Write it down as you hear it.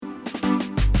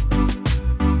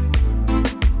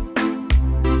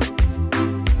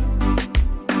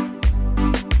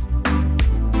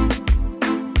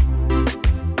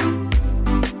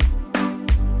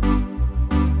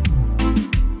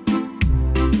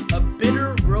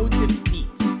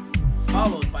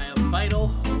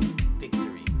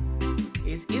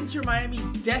Is Inter Miami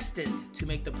destined to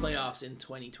make the playoffs in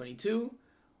 2022?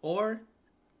 Or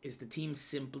is the team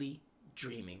simply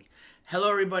dreaming?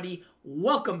 Hello, everybody.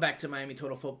 Welcome back to Miami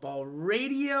Total Football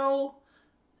Radio,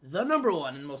 the number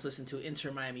one and most listened to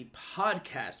Inter Miami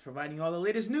podcast, providing all the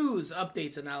latest news,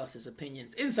 updates, analysis,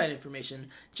 opinions, inside information,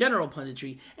 general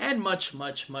punditry, and much,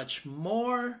 much, much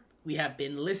more. We have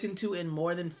been listened to in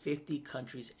more than 50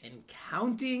 countries and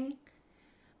counting.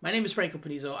 My name is Franco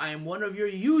Panizo. I am one of your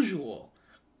usual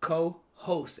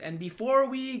co-hosts. And before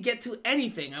we get to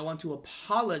anything, I want to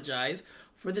apologize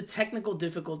for the technical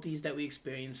difficulties that we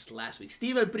experienced last week.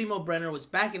 Steve El Primo Brenner was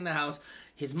back in the house,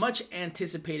 his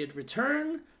much-anticipated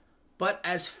return, but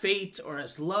as fate or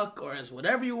as luck or as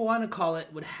whatever you want to call it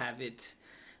would have it,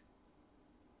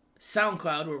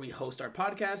 SoundCloud, where we host our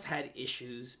podcast, had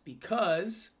issues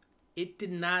because it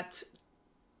did not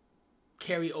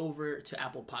carry over to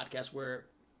Apple Podcasts, where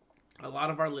a lot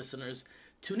of our listeners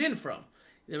tune in from.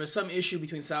 There was some issue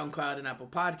between SoundCloud and Apple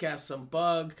Podcasts, some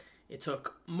bug. It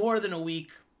took more than a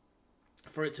week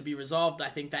for it to be resolved. I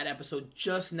think that episode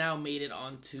just now made it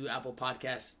onto Apple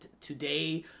Podcasts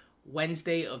today,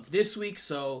 Wednesday of this week.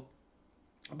 So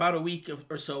about a week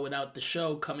or so without the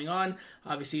show coming on.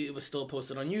 Obviously, it was still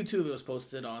posted on YouTube. It was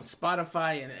posted on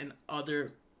Spotify and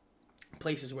other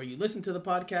places where you listen to the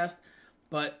podcast.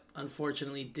 But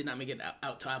unfortunately, did not make it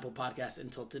out to Apple Podcasts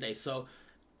until today. So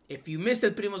if you missed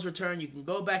El Primo's return, you can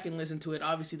go back and listen to it.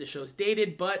 Obviously, the show's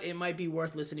dated, but it might be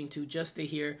worth listening to just to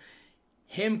hear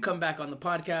him come back on the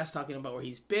podcast, talking about where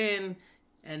he's been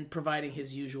and providing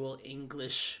his usual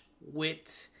English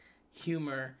wit,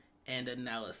 humor, and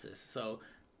analysis. So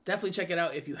definitely check it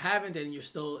out if you haven't and you're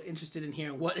still interested in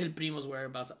hearing what El Primo's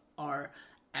whereabouts are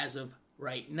as of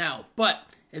right now. But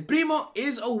El Primo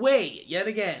is away yet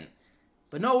again.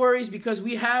 But no worries, because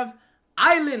we have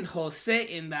Island Jose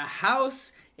in the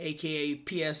house, a.k.a.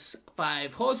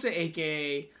 PS5 Jose,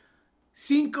 a.k.a.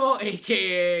 Cinco,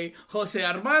 a.k.a. Jose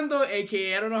Armando,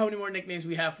 a.k.a. I don't know how many more nicknames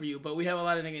we have for you, but we have a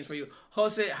lot of nicknames for you.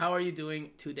 Jose, how are you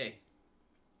doing today?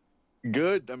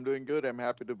 Good. I'm doing good. I'm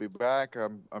happy to be back.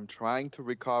 I'm trying to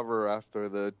recover after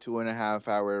the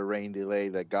 2.5-hour rain delay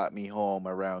that got me home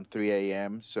around 3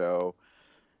 a.m. So,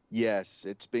 yes,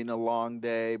 it's been a long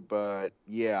day, but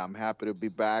yeah, I'm happy to be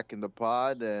back in the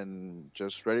pod and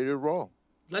just ready to roll.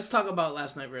 Let's talk about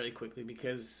last night really quickly,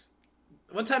 because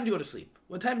what time did you go to sleep?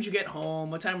 What time did you get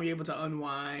home? What time were you able to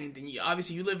unwind? And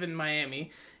obviously you live in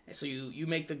Miami, so you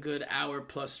make the good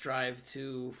hour-plus drive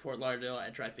to Fort Lauderdale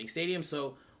at DriveThink Stadium.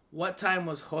 So what time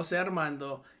was Jose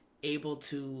Armando able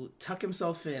to tuck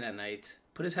himself in at night,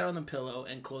 put his head on the pillow,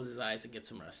 and close his eyes and get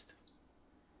some rest?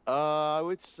 I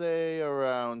would say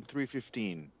around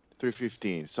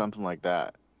 3:15, something like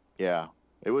that. Yeah,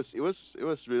 it was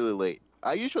really late.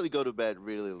 I usually go to bed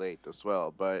really late as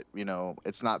well, but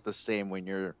it's not the same when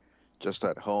you're just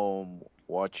at home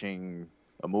watching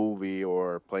a movie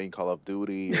or playing Call of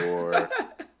Duty or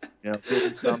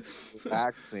doing something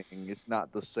relaxing. It's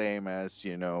not the same as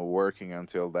working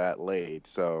until that late.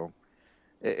 So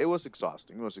it was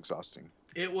exhausting. It was exhausting.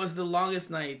 It was the longest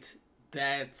night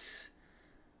that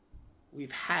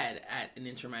we've had at an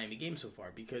Inter Miami game so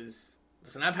far, because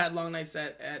listen, I've had long nights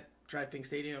at DriveThink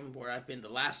Stadium where I've been the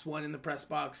last one in the press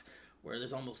box, where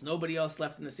there's almost nobody else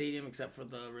left in the stadium except for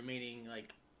the remaining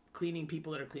cleaning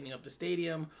people that are cleaning up the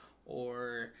stadium,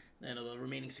 or the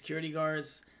remaining security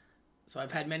guards. So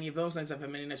I've had many of those nights. I've had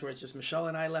many nights where it's just Michelle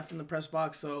and I left in the press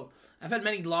box. So I've had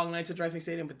many long nights at DriveThink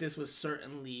Stadium, but this was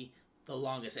certainly the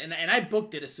longest. And I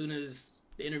booked it as soon as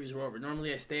the interviews were over.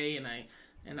 Normally I stay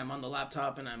and I'm on the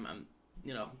laptop and I'm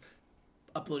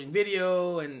uploading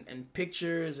video and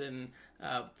pictures and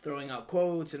throwing out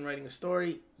quotes and writing a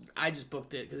story. I just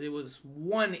booked it because it was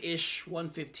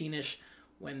 1:15-ish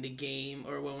when the game,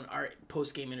 or when our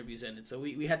post-game interviews ended. So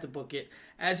we had to book it,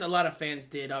 as a lot of fans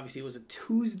did. Obviously, it was a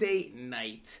Tuesday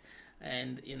night,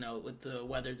 and with the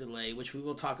weather delay, which we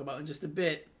will talk about in just a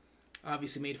bit,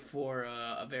 obviously made for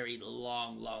a very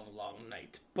long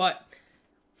night. But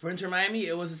for Inter Miami,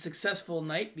 it was a successful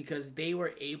night because they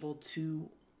were able to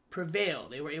prevail.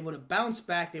 They were able to bounce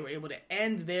back. They were able to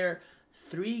end their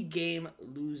 3-game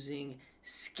losing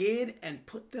skid and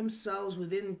put themselves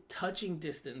within touching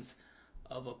distance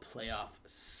of a playoff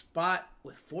spot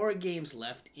with 4 games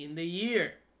left in the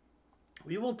year.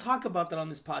 We will talk about that on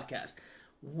this podcast.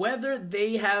 Whether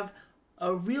they have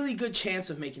a really good chance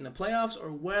of making the playoffs,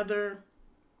 or whether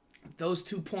those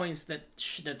 2 points that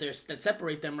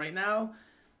separate them right now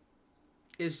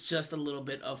is just a little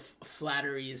bit of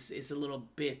flattery, is a little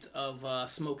bit of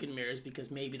smoke and mirrors,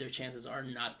 because maybe their chances are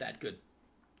not that good.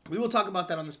 We will talk about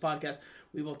that on this podcast.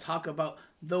 We will talk about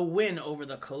the win over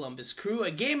the Columbus Crew,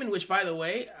 a game in which, by the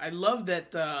way, I love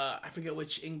that, I forget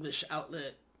which English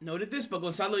outlet noted this, but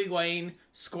Gonzalo Higuain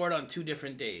scored on 2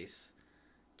 different days,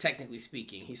 technically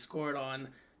speaking. He scored on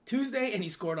Tuesday and he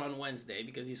scored on Wednesday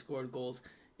because he scored goals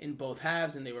in both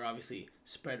halves and they were obviously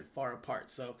spread far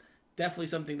apart. So definitely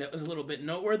something that was a little bit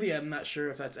noteworthy. I'm not sure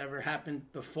if that's ever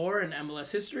happened before in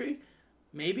MLS history.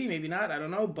 Maybe, maybe not. I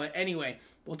don't know. But anyway,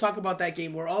 we'll talk about that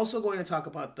game. We're also going to talk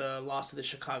about the loss to the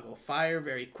Chicago Fire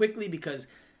very quickly because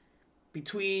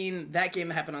between that game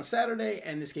that happened on Saturday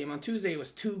and this game on Tuesday, it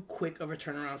was too quick of a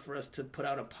turnaround for us to put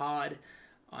out a pod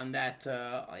on that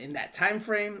in that time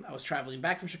frame. I was traveling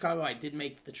back from Chicago. I did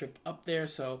make the trip up there,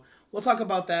 so we'll talk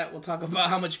about that. We'll talk about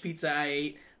how much pizza I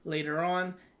ate later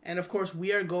on. And of course,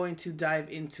 we are going to dive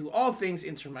into all things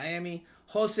Inter Miami.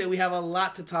 Jose, we have a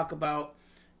lot to talk about.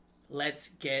 Let's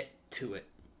get to it.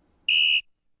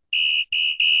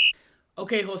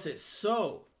 Okay, Jose,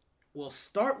 so we'll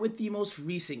start with the most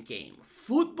recent game.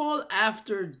 Football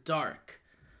After Dark.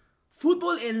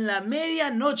 Football en la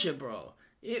medianoche, bro.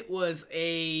 It was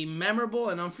a memorable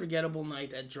and unforgettable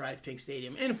night at Drive Pink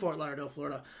Stadium in Fort Lauderdale,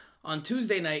 Florida on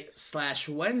Tuesday night /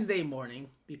 Wednesday morning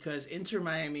because Inter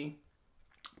Miami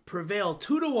prevailed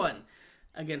 2-1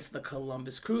 against the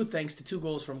Columbus Crew thanks to 2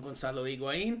 goals from Gonzalo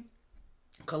Higuain.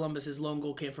 Columbus's lone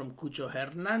goal came from Cucho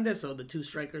Hernandez, so the 2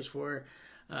 strikers for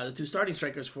the 2 starting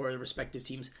strikers for the respective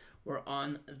teams were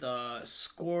on the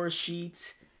score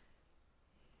sheet.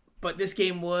 But this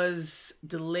game was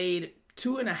delayed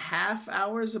 2.5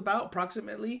 hours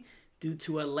approximately due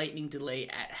to a lightning delay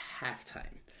at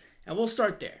halftime. And we'll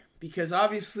start there because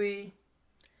obviously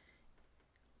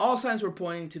all signs were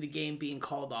pointing to the game being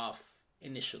called off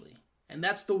initially. And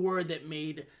that's the word that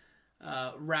made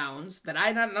rounds that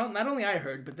I not only I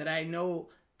heard, but that I know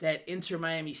that Inter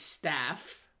Miami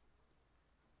staff,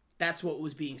 that's what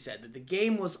was being said, that the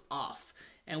game was off.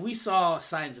 And we saw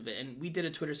signs of it. And we did a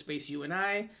Twitter space, you and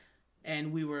I,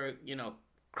 and we were,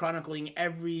 chronicling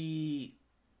every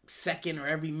second or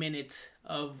every minute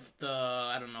of the,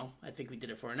 I don't know, I think we did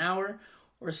it for an hour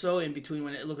or so in between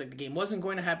when it looked like the game wasn't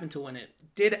going to happen to when it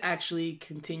did actually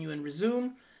continue and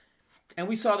resume. And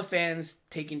we saw the fans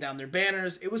taking down their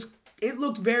banners. It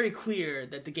looked very clear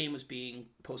that the game was being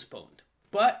postponed.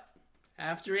 But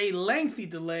after a lengthy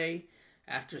delay,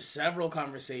 after several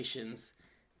conversations,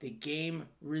 the game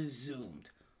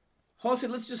resumed. Jose,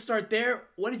 let's just start there.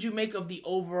 What did you make of the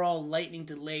overall lightning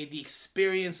delay, the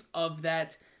experience of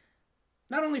that,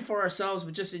 not only for ourselves,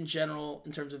 but just in general,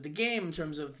 in terms of the game, in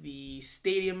terms of the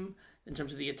stadium, in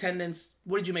terms of the attendance?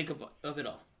 What did you make of it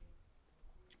all?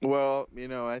 Well,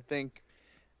 I think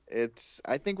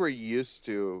we're used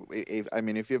to,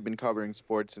 if you've been covering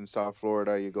sports in South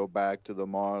Florida, you go back to the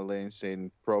Marlins in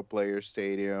Pro Player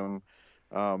Stadium,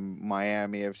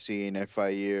 Miami FC and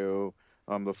FIU,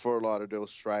 the Fort Lauderdale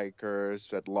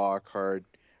Strikers at Lockhart.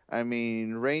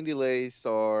 Rain delays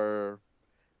are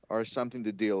something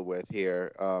to deal with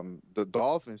here. The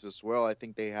Dolphins as well. I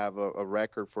think they have a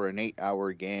record for an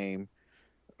 8-hour game.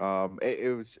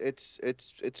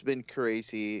 It's been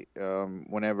crazy.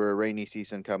 Whenever a rainy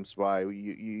season comes by,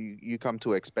 you come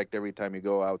to expect every time you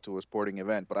go out to a sporting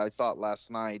event. But I thought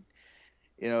last night,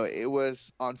 it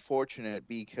was unfortunate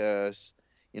because,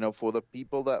 for the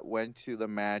people that went to the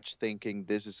match thinking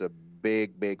this is a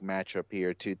big, big matchup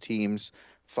here, 2 teams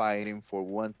fighting for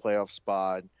 1 playoff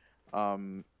spot.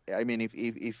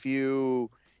 If you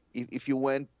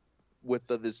went with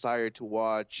the desire to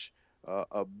watch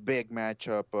a big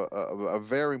matchup, a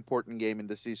very important game in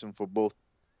the season for both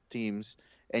teams,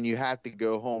 and you have to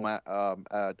go home at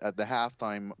the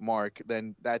halftime mark,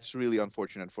 then that's really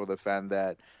unfortunate for the fan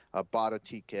that bought a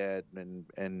ticket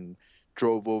and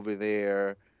drove over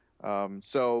there.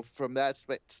 So from that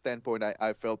standpoint,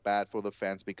 I felt bad for the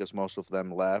fans because most of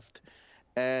them left.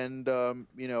 And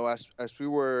as we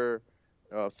were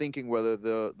thinking whether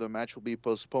the match will be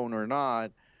postponed or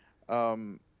not,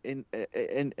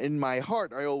 in my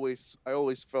heart, I always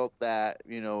felt that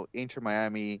Inter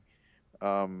Miami,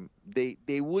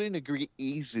 they wouldn't agree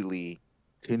easily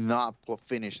to not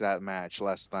finish that match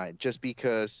last night just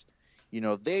because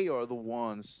they are the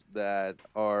ones that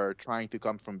are trying to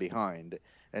come from behind,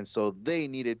 and so they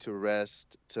needed to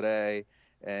rest today,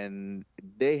 and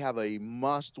they have a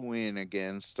must win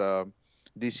against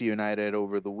DC United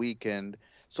over the weekend.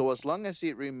 So as long as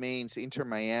it remains Inter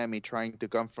Miami trying to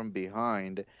come from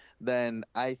behind, then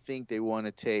I think they want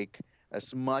to take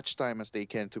as much time as they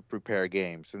can to prepare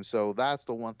games. And so that's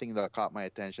the one thing that caught my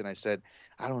attention. I said,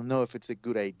 I don't know if it's a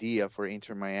good idea for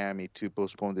Inter Miami to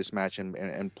postpone this match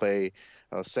and play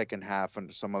a second half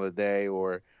on some other day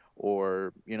or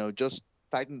just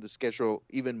tightened the schedule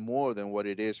even more than what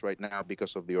it is right now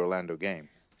because of the Orlando game.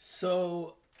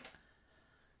 So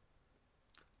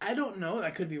I don't know.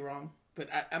 I could be wrong, but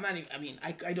I'm not even. I mean,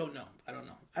 I don't know. I don't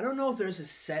know. I don't know if there's a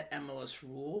set MLS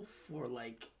rule for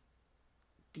like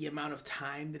the amount of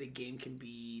time that a game can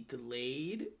be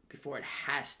delayed before it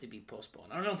has to be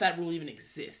postponed. I don't know if that rule even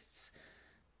exists.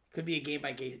 Could be a game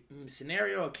by game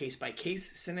scenario, a case by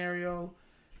case scenario.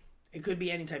 It could be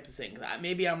any type of thing.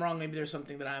 Maybe I'm wrong. Maybe there's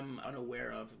something that I'm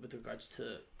unaware of with regards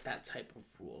to that type of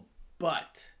rule.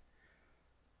 But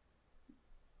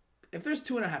if there's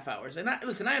 2.5 hours, and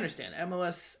I understand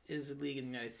MLS is a league in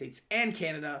the United States and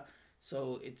Canada,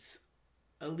 so it's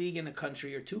a league in a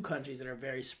country or two countries that are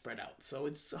very spread out. So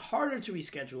it's harder to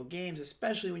reschedule games,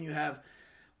 especially when you have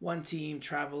one team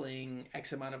traveling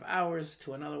X amount of hours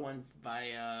to another one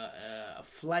via a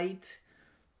flight.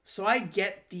 So I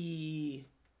get the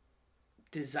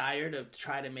desire to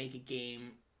try to make a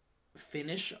game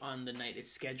finish on the night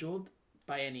it's scheduled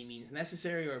by any means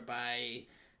necessary or by,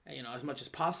 as much as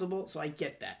possible. So I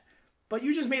get that. But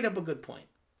you just made up a good point.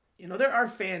 There are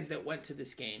fans that went to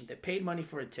this game, that paid money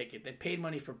for a ticket, that paid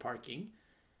money for parking,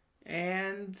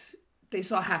 and they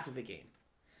saw half of a game.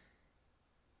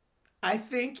 I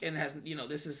think, and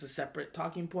this is a separate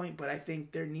talking point, but I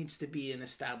think there needs to be an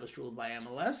established rule by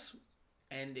MLS,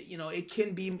 and it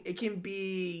can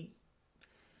be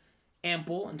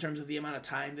ample in terms of the amount of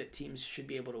time that teams should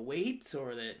be able to wait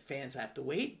or that fans have to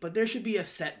wait, but there should be a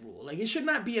set rule. Like, it should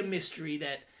not be a mystery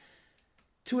that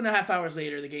 2.5 hours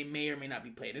later the game may or may not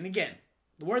be played. And again,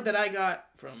 the word that I got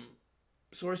from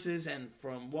sources and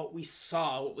from what we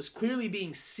saw, what was clearly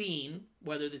being seen,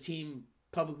 whether the team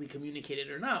publicly communicated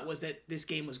or not, was that this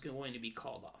game was going to be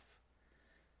called off.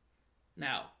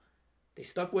 Now, they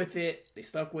stuck with it.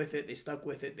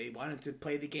 They wanted to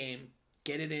play the game,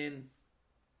 get it in,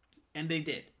 and they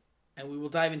did. And we will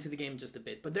dive into the game in just a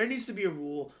bit. But there needs to be a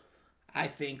rule, I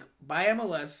think, by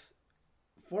MLS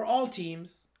for all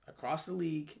teams across the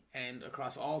league and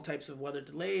across all types of weather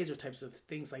delays or types of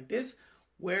things like this,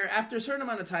 where after a certain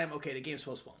amount of time, okay, the game's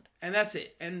postponed. And that's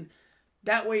it. And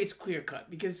that way it's clear cut,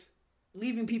 because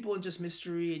leaving people in just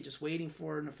mystery and just waiting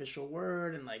for an official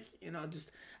word and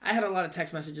I had a lot of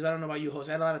text messages. I don't know about you, host.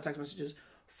 I had a lot of text messages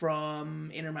from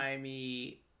Inter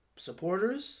Miami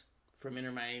supporters, from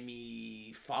Inter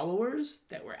Miami followers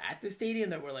that were at the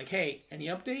stadium that were like, hey, any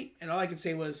update? And all I could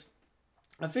say was,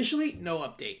 officially, no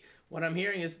update. What I'm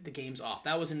hearing is the game's off.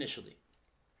 That was initially.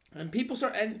 And people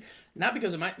and not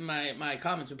because of my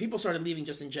comments, but people started leaving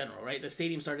just in general, right? The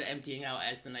stadium started emptying out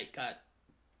as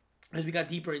we got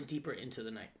deeper and deeper into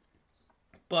the night.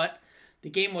 But the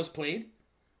game was played.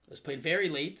 It was played very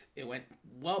late. It went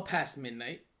well past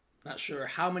midnight. Not sure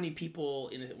how many people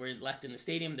were left in the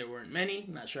stadium. There weren't many.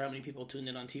 Not sure how many people tuned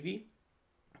in on TV.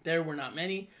 There were not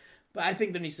many. But I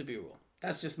think there needs to be a rule.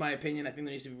 That's just my opinion. I think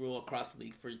there needs to be a rule across the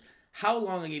league for how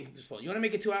long a game can be postponed. You want to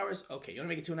make it 2 hours? Okay. You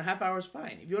want to make it 2.5 hours?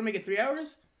 Fine. If you want to make it 3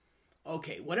 hours?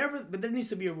 Okay. Whatever. But there needs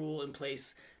to be a rule in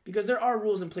place, because there are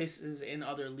rules in places in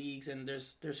other leagues, and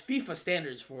there's FIFA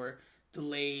standards for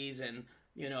delays, and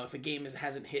if a game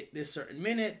hasn't hit this certain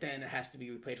minute, then it has to be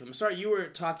replayed from the start. You were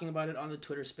talking about it on the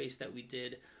Twitter space that we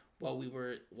did while we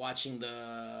were watching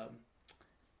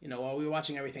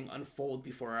everything unfold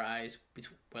before our eyes,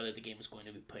 whether the game was going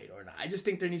to be played or not. I just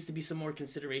think there needs to be some more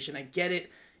consideration. I get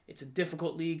it. It's a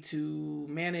difficult league to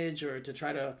manage, or to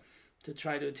try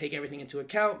to take everything into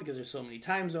account, because there's so many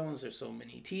time zones, there's so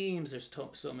many teams, there's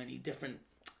so many different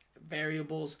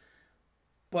variables.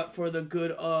 But for the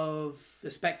good of the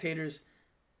spectators,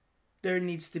 there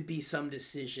needs to be some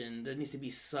decision. There needs to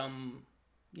be some,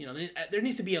 there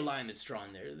needs to be a line that's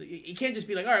drawn there. You can't just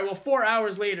be like, all right, well, 4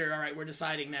 hours later, all right, we're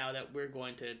deciding now that we're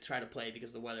going to try to play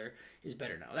because the weather is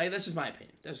better now. That's just my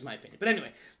opinion. But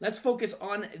anyway, let's focus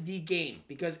on the game,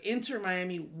 because Inter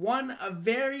Miami won a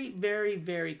very, very,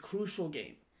 very crucial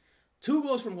game. 2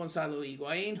 goals from Gonzalo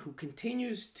Higuain, who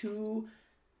continues to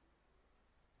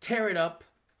tear it up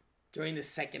during the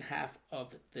second half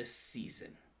of the season.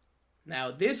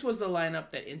 Now, this was the lineup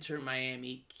that Inter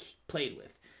Miami played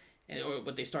with, or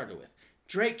what they started with.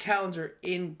 Drake Callender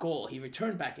in goal. He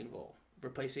returned back in goal,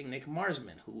 replacing Nick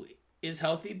Marsman, who is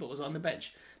healthy but was on the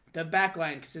bench. The back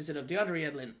line consisted of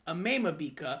DeAndre Yedlin, Ame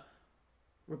Mabika,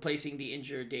 replacing the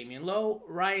injured Damian Lowe,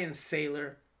 Ryan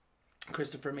Saylor,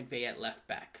 Christopher McVeigh at left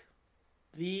back.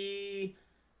 The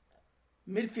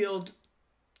midfield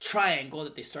triangle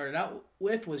that they started out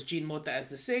with was Jean Mota as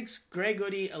the 6,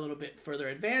 Gregory a little bit further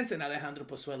advanced, and Alejandro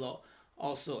Pozuelo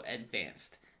also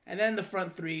advanced. And then the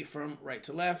front 3 from right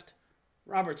to left,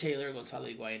 Robert Taylor, Gonzalo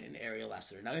Higuain, and Ariel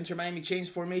Lassiter. Now, Inter Miami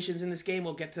changed formations in this game.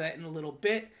 We'll get to that in a little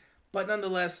bit. But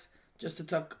nonetheless, just to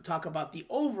talk about the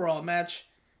overall match.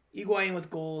 Higuain with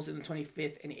goals in the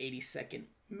 25th and 82nd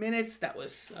minutes. That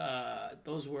was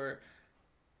those were.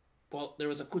 Well, there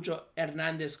was a Cucho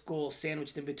Hernandez goal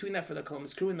sandwiched in between that for the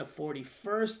Columbus Crew in the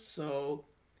 41st. So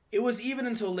it was even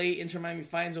until late. Inter Miami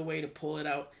finds a way to pull it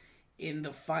out in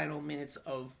the final minutes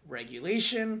of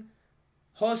regulation.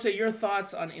 Jose, your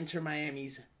thoughts on Inter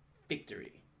Miami's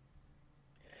victory?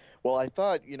 Well, I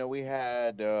thought we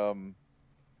had um,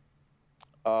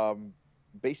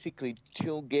 basically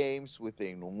two games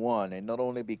within one, and not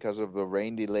only because of the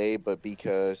rain delay, but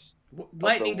because of the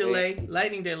Lightning way. delay.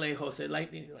 Lightning delay, Jose.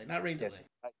 Lightning delay, not rain delay.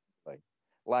 Yes,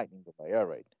 lightning delay. All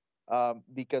right.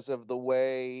 Because of the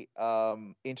way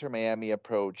Inter Miami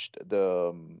approached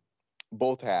the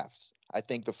both halves. I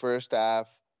think the first half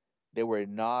they were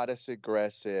not as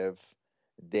aggressive.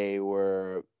 They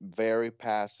were very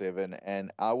passive,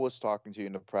 and I was talking to you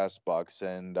in the press box,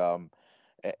 and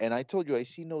I told you I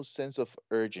see no sense of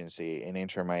urgency in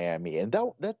Inter Miami, and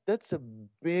that's a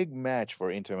big match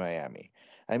for Inter Miami.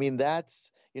 I mean,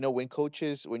 that's when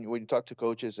coaches when you talk to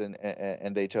coaches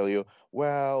and they tell you,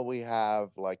 well, we have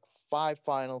like five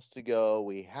finals to go,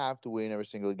 we have to win every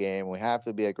single game, we have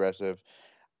to be aggressive.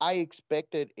 I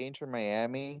expected Inter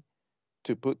Miami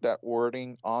to put that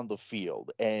wording on the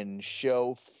field and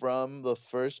show from the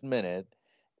first minute.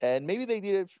 And maybe they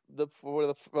did it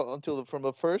until from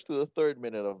the first to the third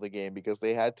minute of the game because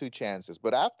they had two chances.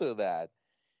 But after that,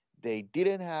 they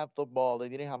didn't have the ball. They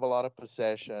didn't have a lot of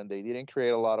possession. They didn't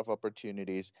create a lot of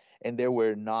opportunities, and they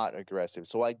were not aggressive.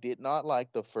 So I did not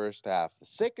like the first half. The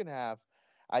second half,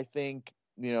 I think,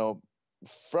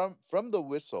 from the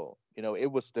whistle,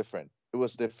 it was different. It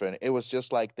was different. It was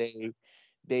just like they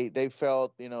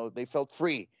felt they felt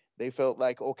free. They felt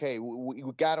like, okay, we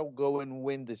gotta go and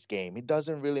win this game. It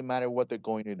doesn't really matter what they're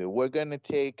going to do. We're gonna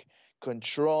take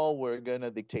control. We're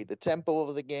gonna dictate the tempo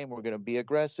of the game. We're gonna be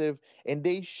aggressive. And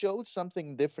they showed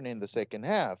something different in the second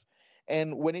half.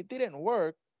 And when it didn't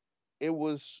work, it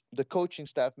was the coaching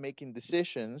staff making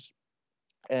decisions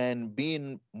and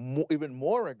being even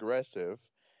more aggressive,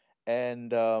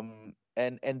 and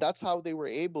that's how they were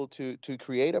able to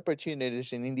create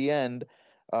opportunities, and in the end,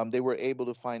 they were able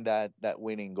to find that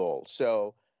winning goal.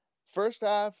 So first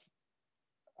half,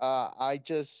 I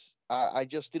just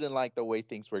didn't like the way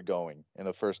things were going in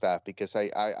the first half because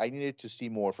I needed to see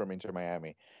more from Inter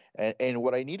Miami, and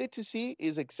what I needed to see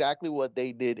is exactly what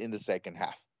they did in the second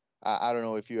half. I don't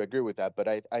know if you agree with that, but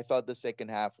I thought the second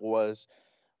half was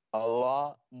a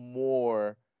lot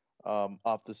more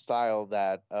of the style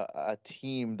that a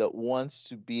team that wants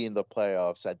to be in the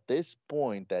playoffs at this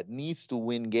point, that needs to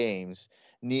win games,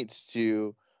 needs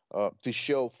to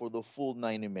show for the full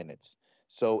 90 minutes.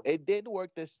 So it did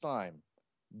work this time,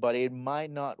 but it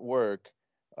might not work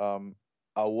um,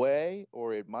 away,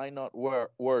 or it might not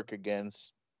work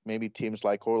against maybe teams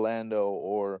like Orlando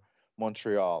or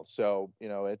Montreal. So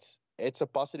it's a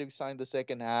positive sign the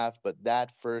second half, but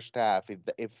that first half,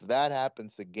 if that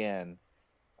happens again,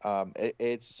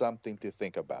 it's something to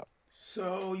think about.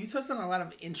 So you touched on a lot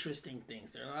of interesting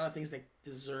things. There are a lot of things that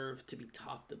deserve to be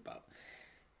talked about.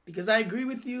 Because I agree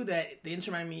with you that the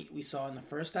Inter Miami we saw in the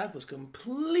first half was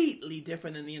completely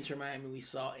different than the Inter Miami we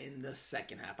saw in the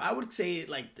second half. I would say it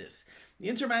like this. The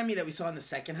Inter Miami that we saw in the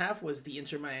second half was the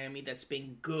Inter Miami that's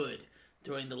been good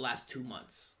during the last 2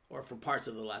 months, or for parts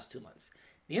of the last 2 months.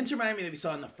 The Inter Miami that we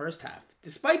saw in the first half,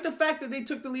 despite the fact that they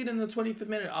took the lead in the 25th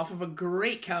minute off of a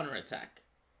great counterattack,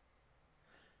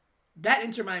 that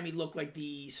Inter Miami looked like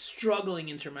the struggling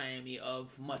Inter Miami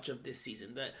of much of this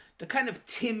season. The kind of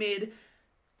timid,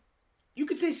 you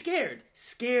could say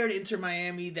scared Inter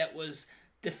Miami that was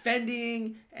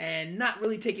defending and not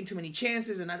really taking too many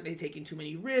chances and not really taking too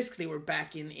many risks. They were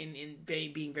back in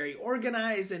being very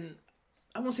organized, and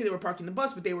I won't say they were parking the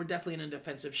bus, but they were definitely in a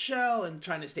defensive shell and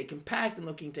trying to stay compact and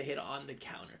looking to hit on the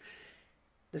counter.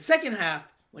 The second half,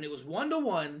 when it was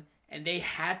 1-1, and they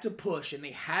had to push and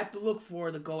they had to look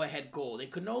for the go-ahead goal. They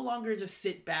could no longer just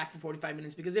sit back for 45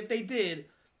 minutes, because if they did,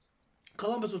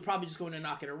 Columbus was probably just going to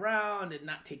knock it around and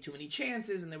not take too many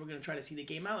chances, and they were going to try to see the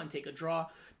game out and take a draw,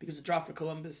 because a draw for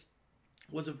Columbus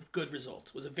was a good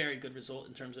result, was a very good result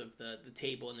in terms of the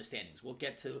table and the standings. We'll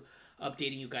get to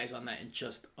updating you guys on that in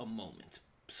just a moment.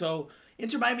 So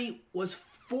Inter Miami was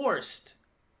forced,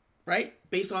 right,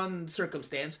 based on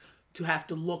circumstance, to have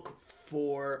to look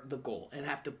for the goal and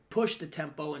have to push the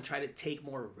tempo and try to take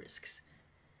more risks.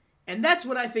 And that's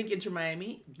what I think Inter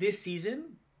Miami this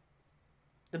season,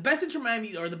 the best Inter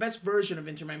Miami, or the best version of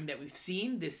Inter Miami that we've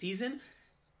seen this season,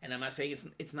 and I'm not saying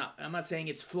I'm not saying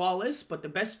it's flawless, but the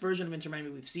best version of Inter Miami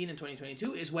we've seen in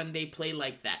 2022 is when they play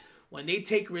like that, when they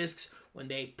take risks, when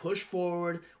they push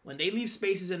forward, when they leave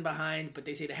spaces in behind, but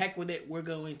they say, to heck with it, we're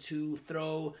going to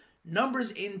throw numbers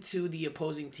into the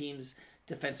opposing team's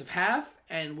defensive half,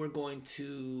 and we're going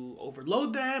to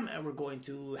overload them, and we're going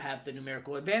to have the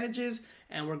numerical advantages,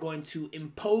 and we're going to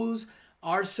impose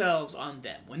ourselves on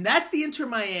them. When that's the Inter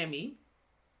Miami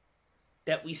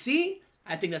that we see,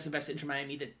 I think that's the best Inter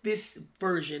Miami that this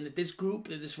version, that this group,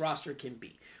 that this roster can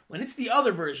be. When it's the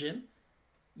other version,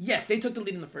 yes, they took the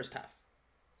lead in the first half,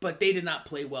 but they did not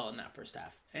play well in that first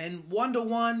half. And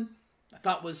 1-1, I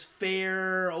thought was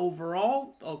fair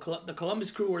overall. The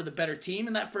Columbus Crew were the better team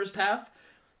in that first half,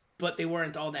 but they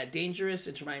weren't all that dangerous.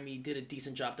 Inter Miami did a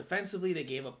decent job defensively. They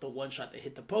gave up the one shot that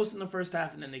hit the post in the first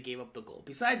half, and then they gave up the goal.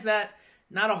 Besides that,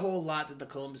 not a whole lot that the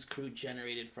Columbus Crew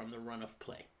generated from the run of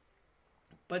play.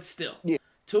 But still,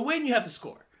 to win, you have to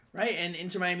score, right? And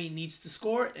Inter Miami needs to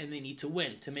score, and they need to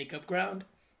win to make up ground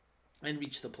and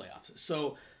reach the playoffs.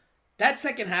 So that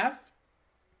second half,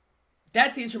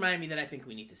 that's the Inter Miami that I think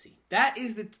we need to see. That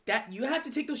you have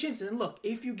to take those chances. And look,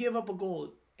 if you give up a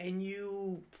goal and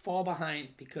you fall behind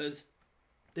because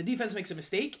the defense makes a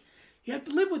mistake, you have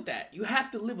to live with that. You have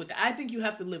to live with that. I think you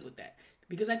have to live with that.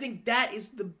 Because I think that is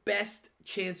the best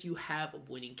chance you have of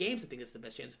winning games. I think it's the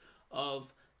best chance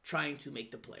of trying to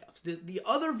make the playoffs. The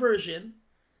other version,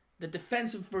 the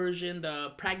defensive version,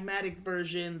 the pragmatic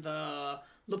version, the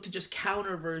look to just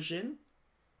counter version,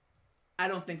 I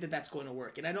don't think that that's going to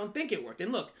work. And I don't think it worked.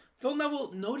 And look, Phil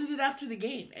Neville noted it after the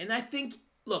game. And I think,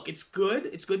 look, it's good.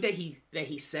 It's good that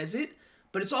he says it,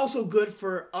 but it's also good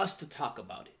for us to talk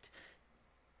about it.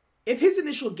 If his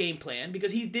initial game plan,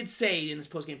 because he did say in his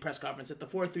post-game press conference that the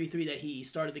 4-3-3 that he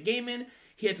started the game in,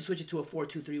 he had to switch it to a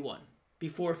 4-2-3-1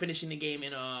 before finishing the game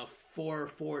in a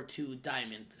 4-4-2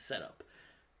 diamond setup.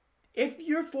 If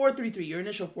your 4-3-3, your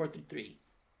initial 4-3-3,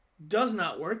 does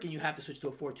not work and you have to switch to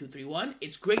a 4-2-3-1,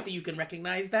 it's great that you can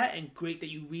recognize that and great that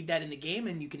you read that in the game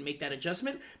and you can make that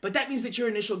adjustment, but that means that your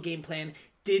initial game plan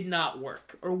did not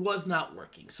work or was not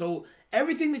working. So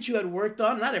everything that you had worked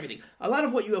on, not everything, a lot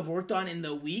of what you have worked on in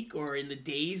the week or in the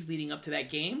days leading up to that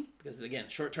game, because again,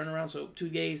 short turnaround, so 2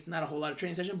 days, not a whole lot of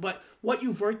training session, but what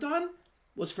you've worked on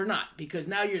was for naught, because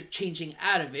now you're changing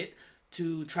out of it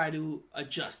to try to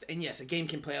adjust. And yes, a game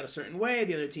can play out a certain way,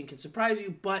 the other team can surprise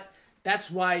you, but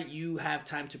that's why you have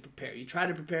time to prepare. You try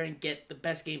to prepare and get the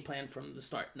best game plan from the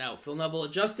start. Now, Phil Neville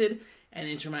adjusted, and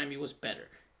Inter Miami was better.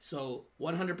 So,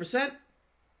 100%,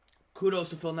 kudos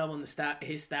to Phil Neville and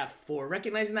his staff for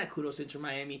recognizing that. Kudos to Inter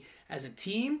Miami as a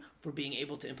team for being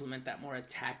able to implement that more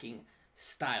attacking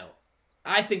style.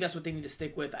 I think that's what they need to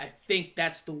stick with. I think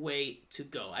that's the way to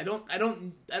go. I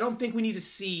don't think we need to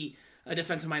see a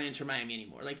defensive-minded Inter Miami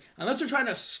anymore. Like, unless they're trying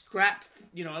to scrap,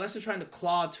 unless they're trying to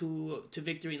claw to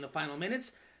victory in the final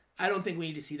minutes, I don't think we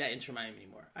need to see that Inter Miami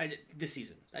anymore. This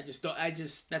season, that's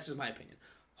just my opinion.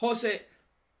 Jose,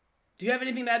 do you have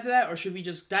anything to add to that, or should we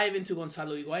just dive into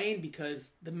Gonzalo Higuain,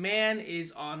 because the man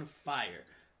is on fire?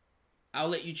 I'll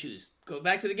let you choose. Go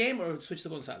back to the game or switch to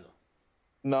Gonzalo.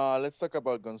 No, let's talk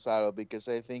about Gonzalo because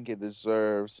I think he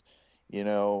deserves,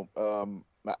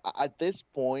 at this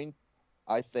point,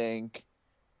 I think,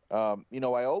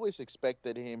 I always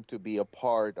expected him to be a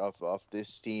part of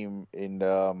this team in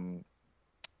the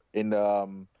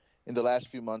last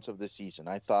few months of the season.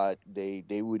 I thought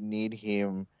they would need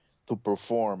him to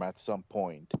perform at some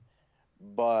point,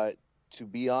 but to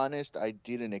be honest, I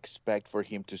didn't expect for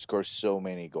him to score so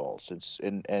many goals.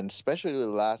 And especially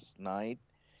last night,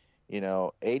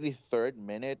 83rd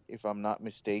minute, if I'm not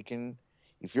mistaken.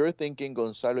 If you're thinking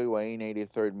Gonzalo Higuain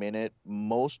 83rd minute,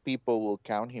 most people will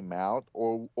count him out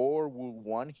or will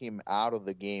want him out of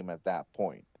the game at that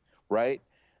point, right?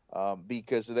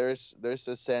 Because there's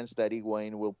a sense that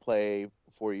Higuain will play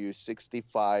for you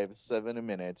 65, 70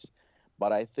 minutes.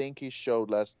 But I think he showed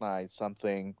last night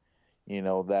something,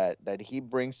 that he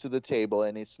brings to the table,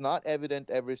 and it's not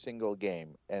evident every single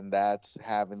game, and that's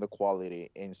having the quality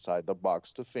inside the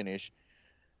box to finish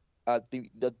at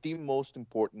the most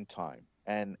important time.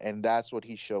 And that's what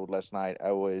he showed last night.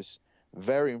 I was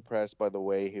very impressed by the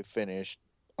way he finished.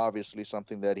 Obviously,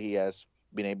 something that he has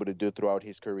been able to do throughout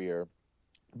his career.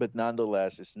 But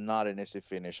nonetheless, it's not an easy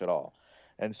finish at all.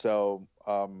 And so,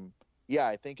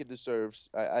 I think it deserves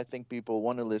 – I think people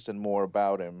want to listen more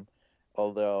about him.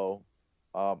 Although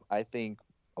I think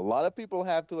a lot of people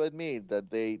have to admit that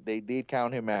they did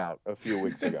count him out a few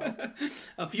weeks ago.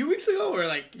 A few weeks ago, or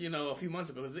a few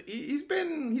months ago? He's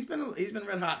been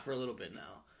red hot for a little bit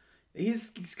now.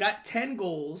 He's got 10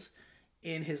 goals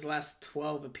in his last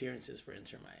 12 appearances for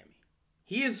Inter Miami.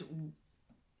 He is,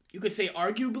 you could say,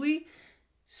 arguably,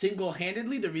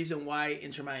 single-handedly the reason why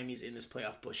Inter Miami is in this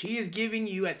playoff push. He is giving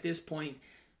you at this point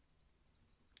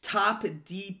top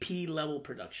DP level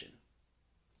production.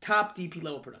 Top DP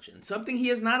level production. Something he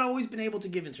has not always been able to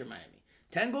give Inter Miami.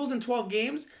 10 goals in 12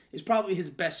 games is probably his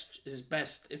best.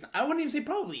 I wouldn't even say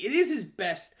probably. It is his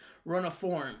best run of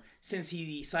form since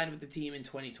he signed with the team in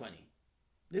 2020.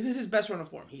 This is his best run of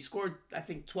form. He scored, I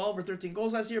think, 12 or 13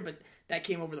 goals last year, but that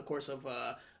came over the course of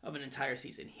an entire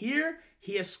season. Here,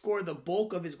 he has scored the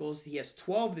bulk of his goals. He has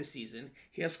 12 this season.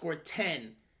 He has scored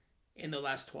 10 in the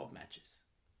last 12 matches.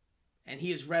 And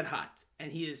he is red hot.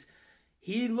 And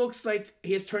he looks like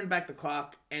he has turned back the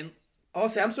clock. And I'll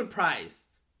say, I'm surprised.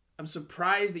 I'm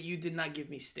surprised that you did not give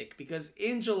me stick. Because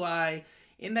in July,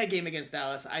 in that game against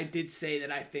Dallas, I did say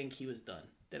that I think he was done.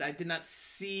 That I did not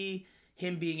see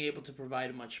him being able to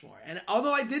provide much more. And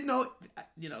although I did note,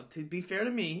 to be fair to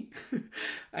me,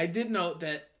 I did note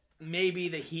that maybe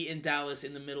the Heat in Dallas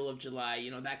in the middle of July,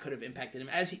 that could have impacted him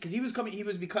because he was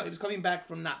coming back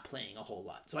from not playing a whole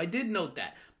lot. So I did note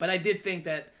that, but I did think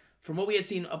that from what we had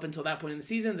seen up until that point in the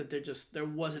season, that there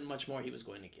wasn't much more he was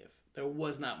going to give. There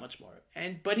was not much more,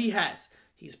 but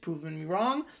he's proven me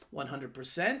wrong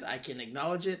 100%. I can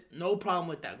acknowledge it, no problem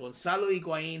with that. Gonzalo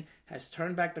Higuain has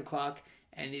turned back the clock.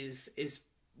 And is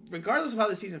regardless of how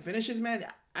the season finishes, man,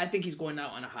 I think he's going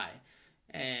out on a high.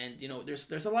 And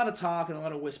there's a lot of talk and a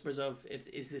lot of whispers of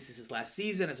is this his last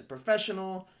season as a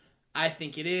professional? I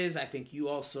think it is. I think you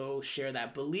also share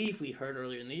that belief. We heard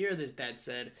earlier in the year that dad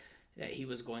said that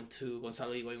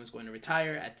Gonzalo Higuain was going to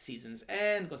retire at season's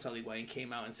end. Gonzalo Higuain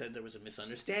came out and said there was a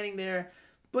misunderstanding there,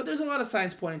 but there's a lot of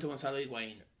signs pointing to Gonzalo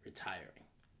Higuain retiring.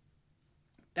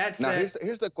 That said,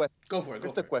 here's the question. Go for it.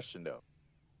 Here's the question though.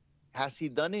 Has he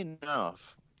done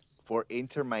enough for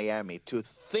Inter Miami to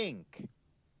think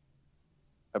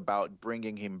about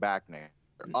bringing him back now?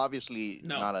 Obviously,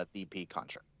 not a DP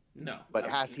contract. No. But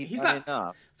has he done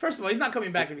enough? First of all, he's not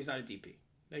coming back if he's not a DP.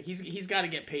 Like he's got to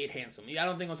get paid handsomely. I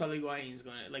don't think Gonzalo Higuain is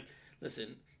going to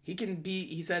listen.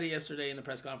 He said it yesterday in the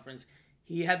press conference.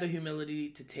 He had the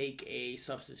humility to take a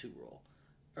substitute role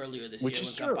earlier this year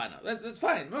with Campana. That's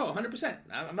fine. No, 100%.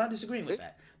 I'm not disagreeing with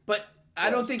that. But I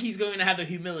don't think he's going to have the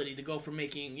humility to go from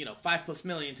making, $5+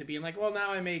 million to being like, well,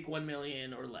 now I make $1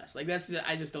 million or less. I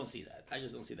just don't see that. I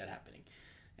just don't see that happening.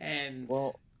 And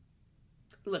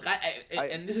look,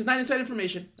 and this is not inside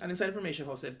information,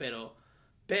 Jose,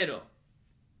 pero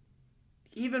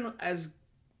even as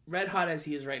red hot as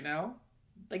he is right now,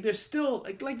 there's still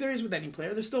like there is with any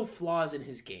player, there's still flaws in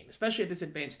his game, especially at this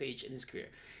advanced stage in his career.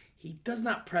 He does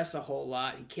not press a whole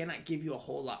lot. He cannot give you a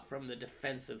whole lot from the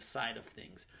defensive side of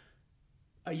things.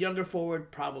 A younger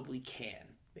forward probably can.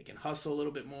 They can hustle a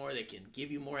little bit more. They can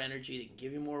give you more energy. They can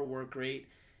give you more work rate.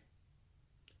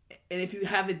 And if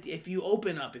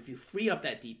you free up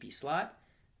that DP slot,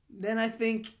 then I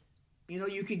think,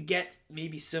 you could get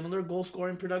maybe similar goal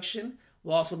scoring production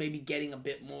while also maybe getting a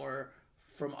bit more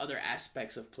from other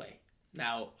aspects of play.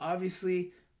 Now,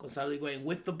 obviously, Gonzalo Higuain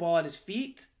with the ball at his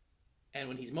feet, and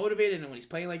when he's motivated and when he's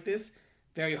playing like this,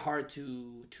 very hard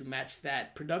to match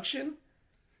that production.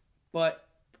 But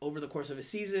over the course of a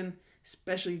season,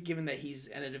 especially given that he's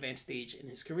at an advanced stage in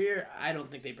his career, I don't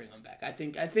think they bring him back. I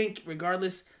think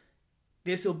regardless,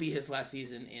 this will be his last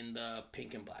season in the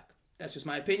pink and black. That's just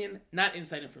my opinion, not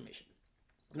inside information.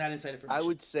 I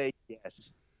would say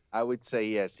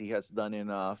yes. He has done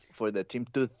enough for the team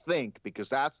to think, because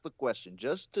that's the question.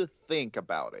 Just to think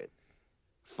about it.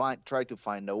 Try to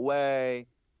find a way.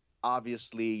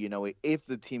 Obviously, if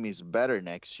the team is better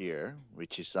next year,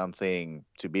 which is something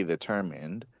to be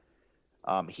determined,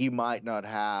 he might not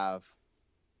have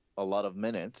a lot of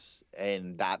minutes,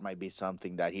 and that might be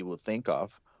something that he will think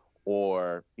of.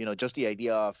 Or, just the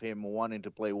idea of him wanting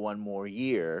to play one more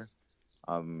year,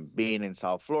 being in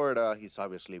South Florida, he's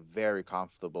obviously very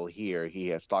comfortable here. He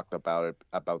has talked about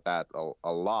that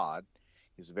a lot.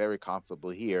 He's very comfortable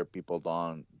here. People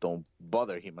don't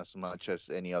bother him as much as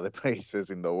any other places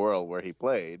in the world where he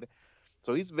played.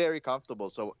 So he's very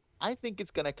comfortable. So I think it's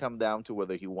going to come down to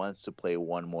whether he wants to play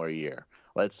one more year.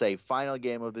 Let's say final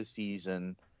game of the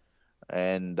season.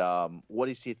 And what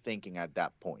is he thinking at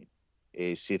that point?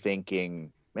 Is he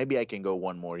thinking, maybe I can go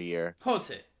one more year?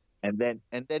 Jose. And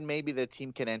then maybe the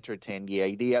team can entertain the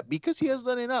idea because he has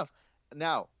done enough.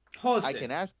 Now, Jose. I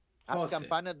can ask, has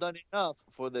Campana done enough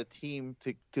for the team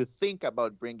to think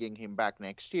about bringing him back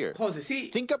next year? Jose,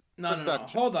 see. No.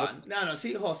 Hold on. No.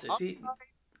 See, Jose, see.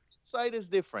 Upside is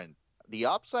different. The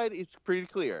upside is pretty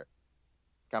clear.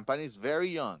 Campana is very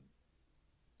young,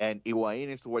 and Higuain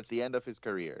is towards the end of his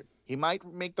career. He might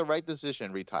make the right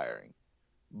decision retiring,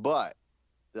 but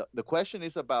the question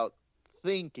is about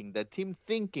the team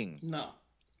thinking. No.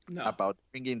 About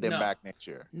bringing them back next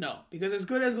year. No, because as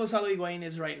good as Gonzalo Higuain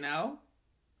is right now,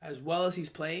 as well as he's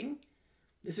playing,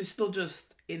 This is still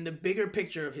just, in the bigger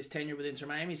picture of his tenure with Inter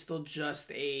Miami, still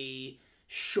just a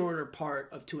shorter part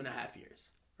of 2.5 years,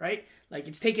 right? Like,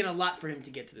 it's taken a lot for him to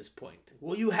get to this point.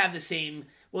 Will he have the same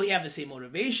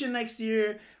motivation next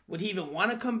year? Would he even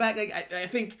want to come back? Like, I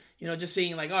think, just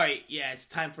being like, all right, yeah, it's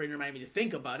time for Inter Miami to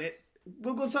think about it.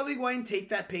 Will Gonzalo Higuain take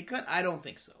that pay cut? I don't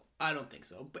think so.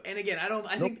 But, and again,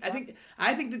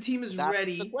 I think the team is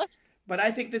ready, but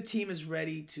I think the team is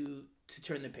ready to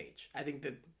turn the page. I think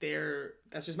that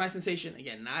that's just my sensation.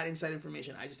 Again, not inside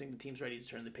information. I just think the team's ready to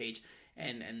turn the page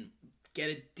and get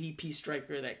a DP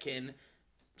striker that can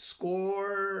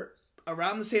score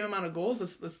around the same amount of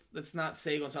goals. Let's not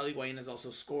say Gonzalo Higuain has also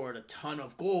scored a ton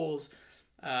of goals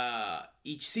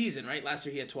each season, right? Last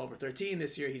year he had 12 or 13.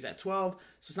 This year he's at 12.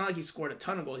 So it's not like he scored a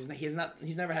ton of goals. He's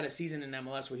never had a season in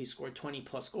MLS where he scored 20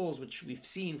 plus goals, which we've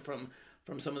seen from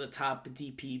some of the top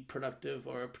DP productive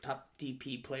or top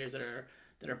DP players that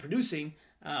are producing.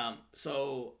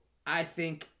 So I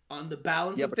think on the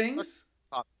balance of things,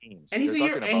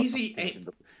 and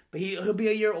but he'll be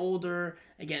a year older.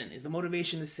 Again, is the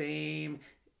motivation the same?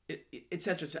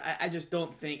 Etc. I just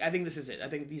don't think. I think this is it. I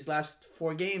think these last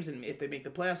 4 games, and if they make the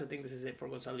playoffs, I think this is it for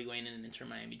Gonzalo Higuain in an Inter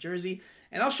Miami jersey.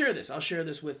 And I'll share this. I'll share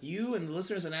this with you and the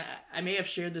listeners. And I may have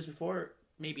shared this before,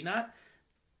 maybe not.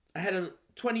 I had a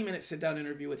 20-minute sit-down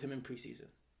interview with him in preseason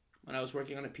when I was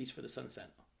working on a piece for the Sun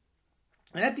Sentinel.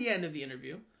 And at the end of the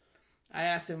interview, I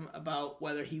asked him about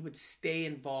whether he would stay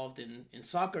involved in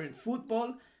soccer and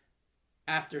football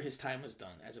after his time was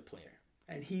done as a player.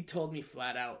 And he told me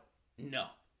flat out, no.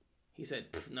 He said,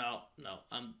 no.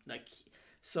 I'm like,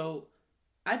 so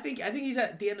I think he's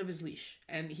at the end of his leash.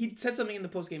 And he said something in the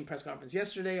post-game press conference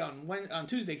yesterday on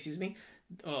Tuesday, excuse me.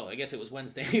 Oh, I guess it was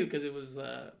Wednesday because it was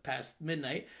past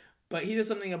midnight. But he said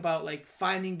something about like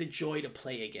finding the joy to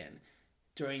play again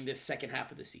during this second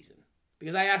half of the season.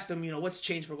 Because I asked him, what's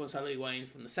changed for Gonzalo Higuain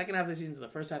from the second half of the season to the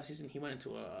first half of the season. He went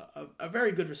into a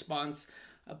very good response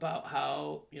about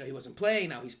how, he wasn't playing,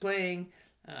 now he's playing.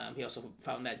 He also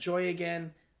found that joy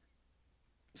again.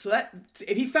 So that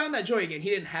if he found that joy again, he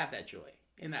didn't have that joy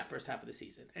in that first half of the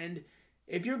season. And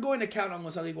if you're going to count on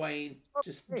Gonzalo Higuain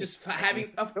just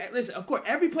having... Listen, of course,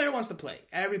 every player wants to play.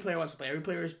 Every player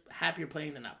is happier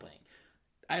playing than not playing.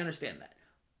 I understand that.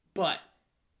 But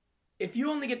if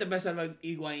you only get the best out of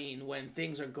Higuain when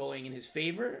things are going in his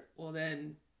favor, well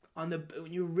then, when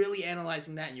you're really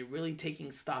analyzing that and you're really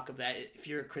taking stock of that, if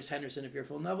you're Chris Henderson, if you're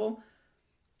Phil Neville,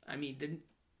 I mean, then,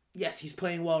 yes, he's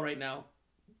playing well right now.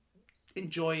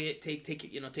 Enjoy it,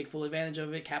 take full advantage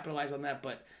of it, capitalize on that.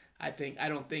 But I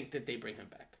don't think that they bring him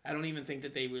back. I don't even think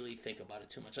that they really think about it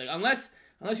too much. Like unless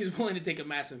he's willing to take a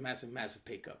massive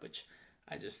pay cut, which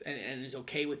I just and is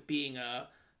okay with being a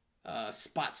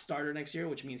spot starter next year,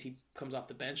 which means he comes off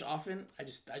the bench often. I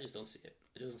just don't see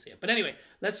it. But anyway,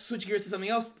 let's switch gears to something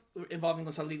else involving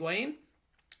Gonzalo Higuain.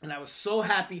 And I was so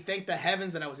happy, thank the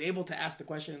heavens, that I was able to ask the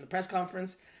question in the press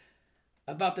conference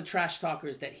about the trash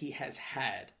talkers that he has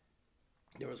had.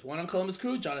 There was one on Columbus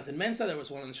Crew, Jonathan Mensah. There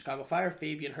was one on the Chicago Fire,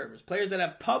 Fabian Herbers. Players that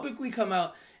have publicly come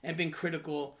out and been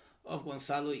critical of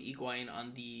Gonzalo Higuain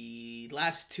on the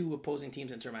last 2 opposing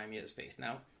teams Inter Miami has faced.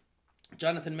 Now,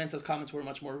 Jonathan Mensah's comments were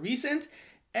much more recent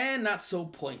and not so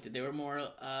pointed. They were more,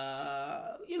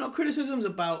 criticisms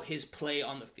about his play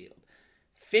on the field.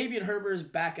 Fabian Herbers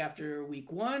back after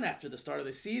week 1, after the start of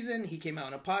the season. He came out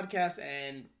on a podcast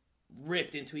and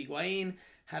ripped into Higuain,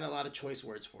 had a lot of choice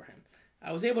words for him.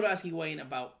 I was able to ask Higuain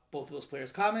about both of those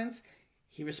players' comments.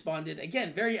 He responded,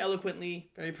 again, very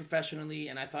eloquently, very professionally,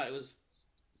 and I thought it was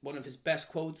one of his best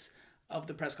quotes of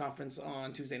the press conference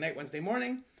on Tuesday night, Wednesday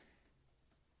morning.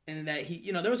 And that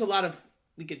he, there was a lot of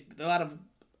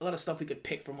stuff we could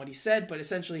pick from what he said, but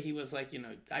essentially he was like,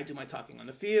 I do my talking on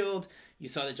the field. You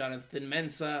saw that Jonathan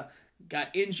Mensah got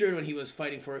injured when he was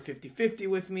fighting for a 50-50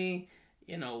 with me.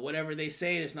 Whatever they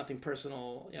say, there's nothing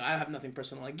personal. I have nothing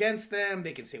personal against them.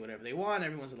 They can say whatever they want.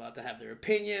 Everyone's allowed to have their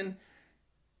opinion.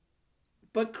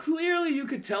 But clearly you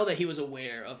could tell that he was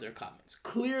aware of their comments.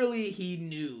 Clearly he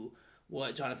knew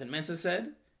what Jonathan Mensah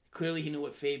said. Clearly he knew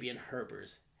what Fabian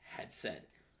Herbers had said.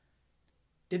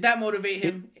 Did that motivate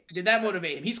him?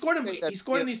 He scored in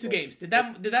these 2 games. Did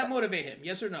that motivate him?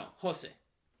 Yes or no? Jose?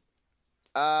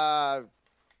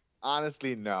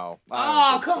 Honestly, no.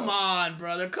 Oh, come on,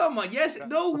 brother. Come on. Yes.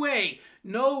 No way.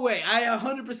 I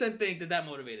 100% think that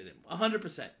motivated him.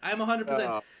 100%. I'm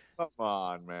 100%. Come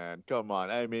on, man. Come on.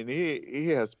 I mean, he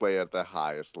has played at the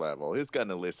highest level. He's going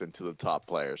to listen to the top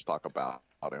players talk about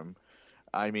him.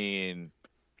 I mean,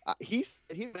 he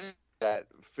that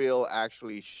Phil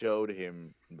actually showed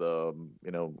him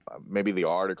maybe the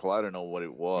article. I don't know what it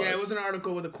Yeah, it was. was an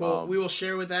article with a quote. We will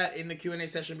share with that in the Q&A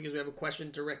session because we have a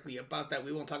question directly about that.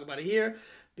 We won't talk about it here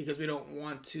because we don't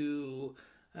want to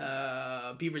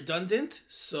be redundant.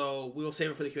 So we will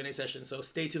save it for the Q&A session. So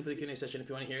stay tuned for the Q&A session if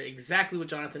you want to hear exactly what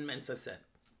Jonathan Mensah said.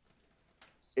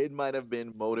 It might have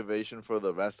been motivation for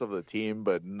the rest of the team,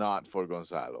 but not for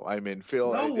Gonzalo. I mean,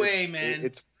 Phil. No way, man.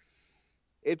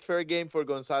 It's fair game for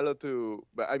Gonzalo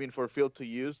for Phil to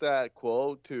use that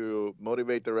quote to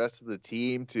motivate the rest of the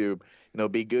team to,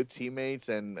 be good teammates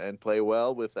and play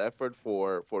well with effort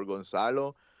for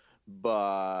Gonzalo.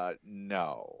 But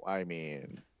no,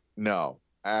 no,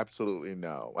 absolutely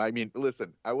no.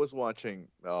 Listen, I was watching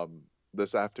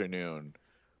this afternoon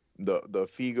the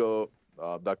Figo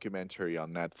documentary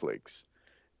on Netflix,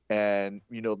 and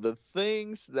the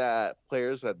things that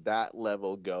players at that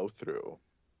level go through,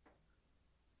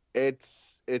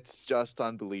 it's just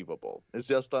unbelievable. It's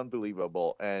just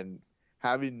unbelievable. And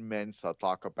having Mensa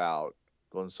talk about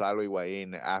Gonzalo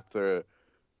Higuain after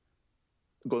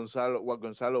what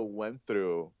Gonzalo went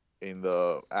through in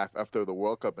the after the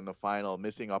World Cup in the final,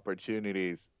 missing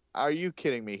opportunities. Are you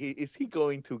kidding me? Is he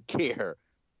going to care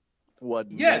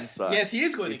what Yes, Mensa? yes, he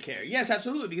is going to care. Yes,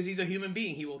 absolutely, because he's a human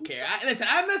being. He will care. Listen,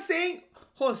 I'm not saying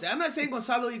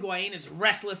Gonzalo Higuain is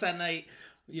restless at night,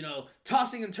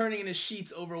 tossing and turning in his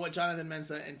sheets over what Jonathan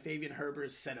Mensah and Fabian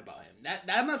Herbers said about him. That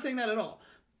I'm not saying that at all.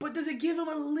 But does it give him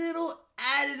a little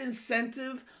added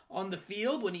incentive on the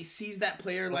field when he sees that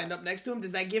player lined up next to him?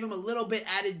 Does that give him a little bit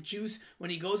added juice when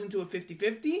he goes into a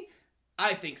 50-50?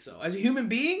 I think so. As a human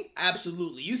being,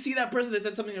 absolutely. You see that person that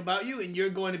said something about you, and you're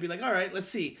going to be like, all right, let's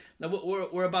see. Now,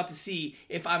 we're about to see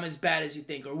if I'm as bad as you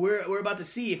think, or we're about to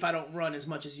see if I don't run as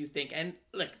much as you think. And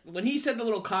look, when he said the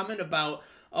little comment about,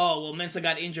 oh, well, Mensah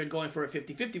got injured going for a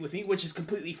 50-50 with me, which is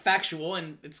completely factual,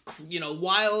 and it's,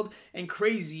 wild and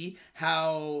crazy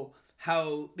how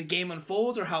the game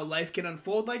unfolds or how life can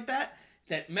unfold like that.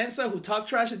 That Mensah, who talked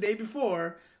trash the day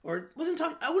before, I wouldn't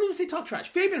even say talk trash.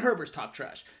 Fabian Herbers talked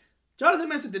trash.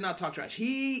 Jonathan Mensah did not talk trash.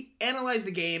 He analyzed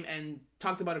the game and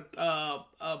talked about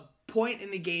a point in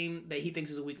the game that he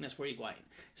thinks is a weakness for Higuain.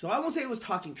 So I won't say it was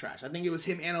talking trash. I think it was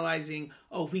him analyzing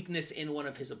a weakness in one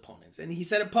of his opponents. And he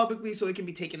said it publicly so it can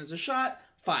be taken as a shot,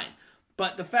 fine.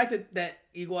 But the fact that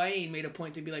Higuain made a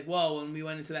point to be like, well, when we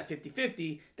went into that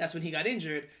 50-50, that's when he got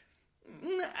injured.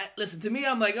 Listen, to me,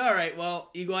 I'm like, all right, well,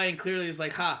 Higuain clearly is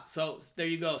like, so there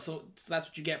you go. So that's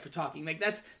what you get for talking. Like,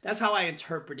 that's how I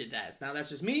interpret it as. Now, that's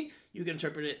just me. You can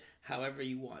interpret it however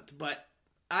you want. But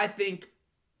I think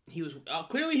he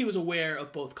was aware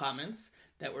of both comments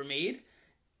that were made.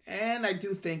 And I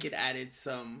do think it added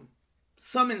some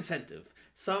incentive,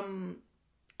 some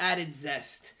added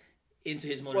zest into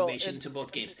his motivation to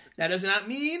both games. That does not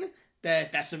mean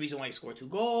that's the reason why he scored 2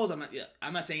 goals.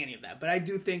 I'm not saying any of that. But I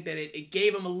do think that it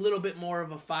gave him a little bit more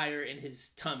of a fire in his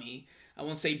tummy. I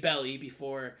won't say belly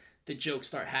before the jokes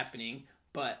start happening,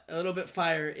 but a little bit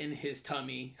fire in his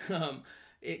tummy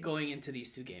going into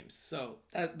these 2 games. So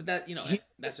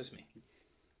that's just me.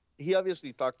 He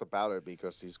obviously talked about it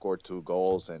because he scored 2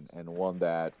 goals and won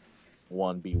that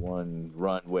 1v1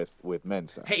 run with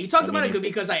Mensa. Hey, he talked about it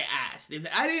because I asked. If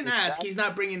I didn't ask, he's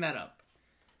not bringing that up.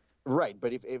 Right,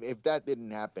 but if that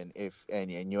didn't happen,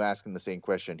 and you ask him the same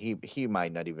question, he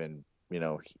might not even,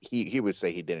 he would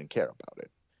say he didn't care about it.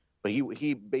 But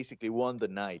he basically won the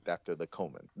night after the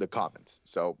comments.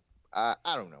 So I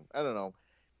don't know.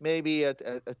 Maybe a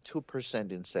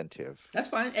 2% incentive. That's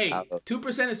fine. Hey,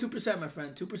 2% is 2%, my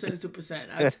friend. 2% is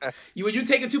 2%. Would you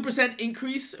take a 2%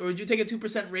 increase, or would you take a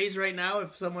 2% raise right now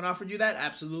if someone offered you that?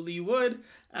 Absolutely you would.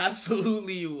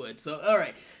 Absolutely you would. So, all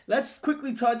right. Let's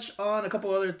quickly touch on a couple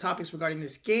other topics regarding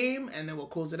this game, and then we'll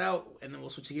close it out, and then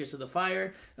we'll switch gears to the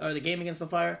game against the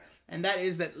Fire. And that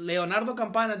is that Leonardo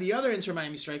Campana, the other Inter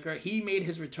Miami striker, he made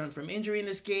his return from injury in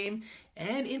this game,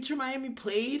 and Inter Miami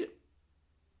played,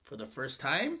 for the first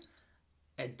time,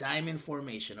 a diamond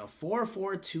formation, a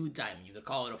 4-4-2 diamond. You could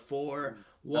call it a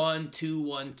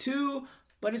 4-1-2-1-2,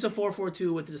 but it's a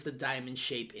 4-4-2 with just a diamond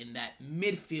shape in that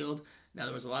midfield. Now,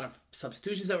 there was a lot of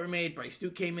substitutions that were made. Bryce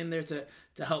Duke came in there to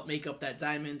help make up that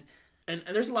diamond. And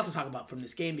there's a lot to talk about from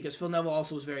this game because Phil Neville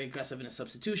also was very aggressive in his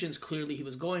substitutions. Clearly, he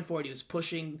was going for it. He was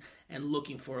pushing and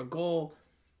looking for a goal,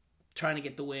 trying to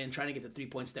get the win, trying to get the 3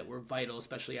 points that were vital,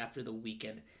 especially after the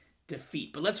weekend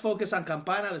defeat. But let's focus on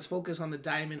Campana. Let's focus on the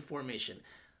diamond formation.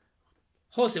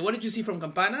 Jose, what did you see from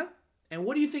Campana? And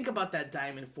what do you think about that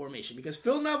diamond formation? Because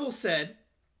Phil Neville said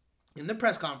in the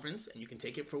press conference, and you can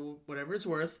take it for whatever it's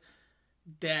worth,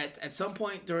 that at some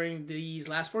point during these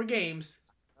last 4 games,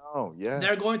 Oh, They're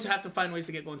yes. going to have to find ways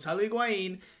to get Gonzalo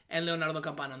Higuain and Leonardo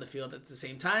Campana on the field at the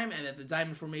same time, and at the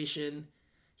diamond formation,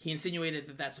 he insinuated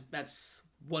that that's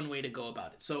one way to go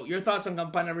about it. So your thoughts on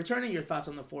Campana returning, your thoughts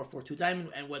on the 4-4-2 diamond,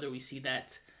 and whether we see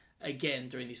that again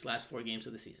during these last 4 games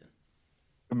of the season.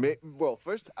 Well,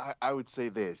 first, I would say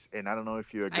this, and I don't know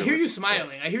if you I agree hear with you me, but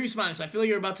smiling. I hear you smiling, so I feel like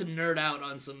you're about to nerd out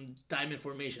on some diamond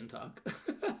formation talk.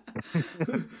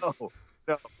 no,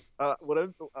 no.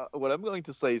 What I'm going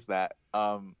to say is that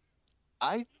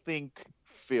I think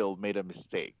Phil made a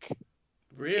mistake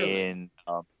Really?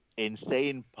 in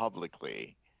saying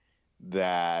publicly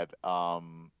that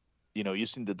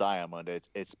using the diamond,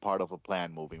 it's part of a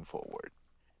plan moving forward.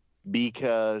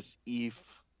 Because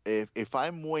if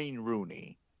I'm Wayne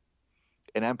Rooney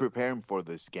and I'm preparing for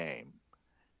this game,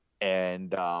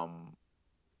 and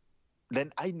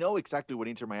then I know exactly what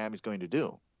Inter Miami is going to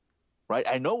do, right?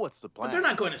 I know what's the But they're plan.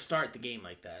 not going to start the game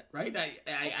like that, right?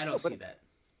 I don't No, see that.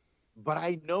 but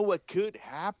I know what could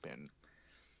happen.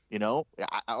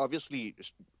 Obviously,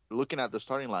 looking at the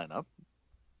starting lineup,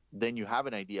 then you have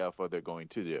an idea of what they're going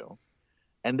to do,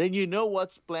 and then you know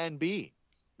what's Plan B,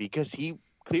 because he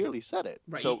clearly said it.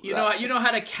 Right, So you know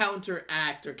how to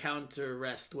counteract or counter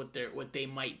rest what they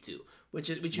might do,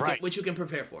 right, which you can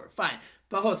prepare for. Fine,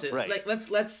 but Jose, right, like let's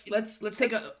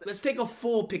take a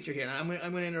full picture here. Now, I'm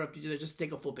gonna interrupt you there just to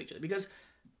take a full picture because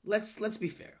let's be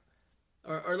fair,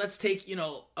 or let's take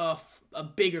a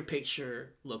bigger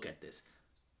picture look at this.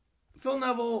 Phil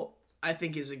Neville, I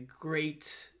think, is a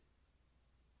great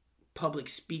public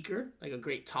speaker, like a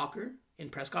great talker in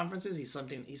press conferences. He's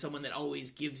someone that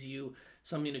always gives you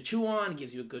something to chew on,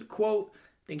 gives you a good quote.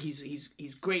 I think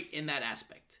he's great in that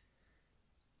aspect.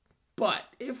 But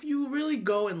if you really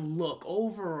go and look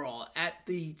overall at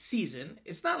the season,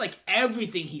 it's not like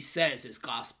everything he says is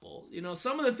gospel.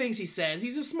 Some of the things he says,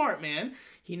 he's a smart man.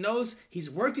 He knows he's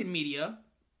worked in media,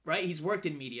 right? He's worked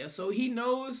in media, so he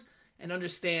knows and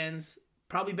understands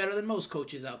probably better than most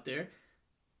coaches out there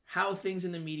how things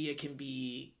in the media can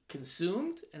be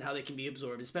consumed and how they can be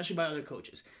absorbed, especially by other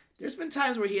coaches. There's been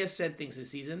times where he has said things this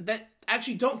season that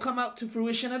actually don't come out to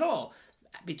fruition at all.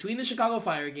 Between the Chicago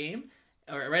Fire game,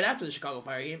 or right after the Chicago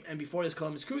Fire game, and before this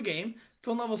Columbus Crew game,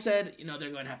 Phil Neville said,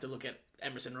 they're going to have to look at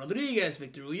Emerson Rodriguez,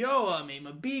 Victor Ulloa, May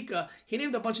Mabika. He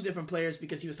named a bunch of different players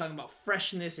because he was talking about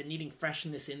freshness and needing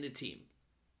freshness in the team.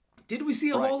 Did we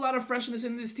see a right. whole lot of freshness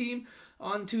in this team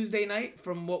on Tuesday night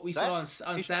from what we That saw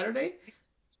on Saturday?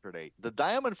 yesterday, the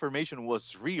diamond formation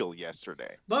was real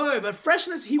yesterday. But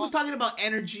freshness, he was talking about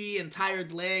energy and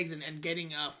tired legs and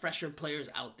getting fresher players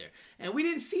out there. And we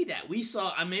didn't see that. We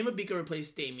saw Amema Bika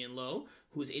replace Damian Lowe,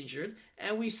 who's injured,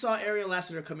 and we saw Ariel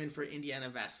Lassiter come in for Indiana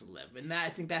Vassilev. And I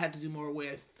think that had to do more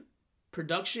with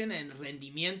production and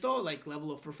rendimiento, like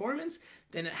level of performance,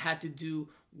 than it had to do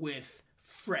with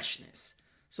freshness.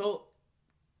 So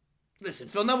listen,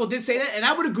 Phil Neville did say that, and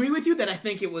I would agree with you that I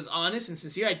think it was honest and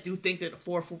sincere. I do think that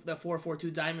the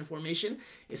 4-4-2 diamond formation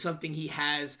is something he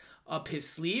has up his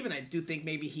sleeve, and I do think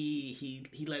maybe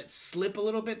he let it slip a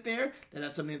little bit there,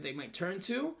 that's something that they might turn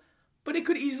to. But it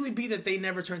could easily be that they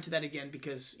never turn to that again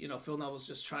because, Phil Neville's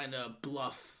just trying to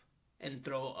bluff and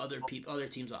throw other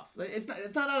teams off.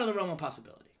 It's not out of the realm of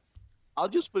possibility. I'll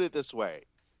just put it this way.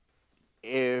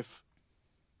 If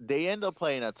they end up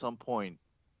playing at some point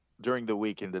during the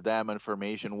week in the diamond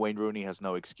formation, Wayne Rooney has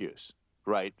no excuse,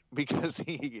 right? Because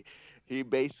he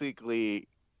basically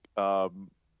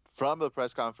from the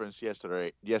press conference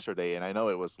yesterday, and I know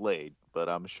it was late, but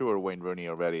I'm sure Wayne Rooney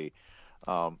already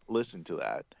listened to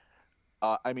that.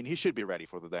 I mean, he should be ready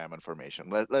for the diamond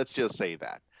formation. Let's just say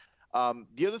that.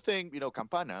 The other thing,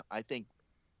 Campana, I think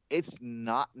it's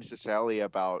not necessarily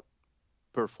about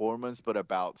performance, but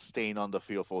about staying on the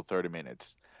field for 30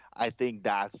 minutes. I think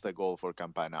that's the goal for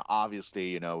Campana.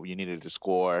 Obviously, you needed to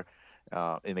score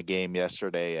in the game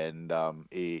yesterday, and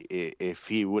if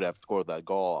he would have scored that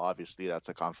goal, obviously that's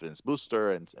a confidence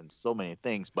booster and so many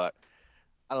things. But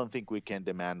I don't think we can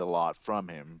demand a lot from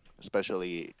him,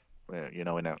 especially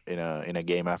in a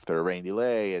game after a rain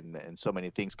delay and so many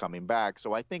things coming back.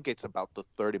 So I think it's about the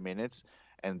 30 minutes,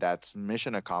 and that's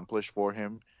mission accomplished for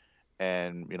him.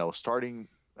 And starting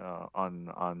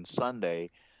on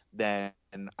Sunday, then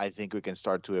I think we can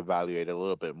start to evaluate a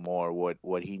little bit more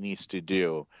what he needs to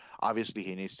do. Obviously,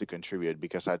 he needs to contribute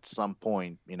because at some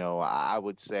point, I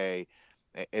would say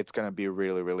it's going to be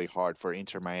really, really hard for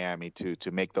Inter Miami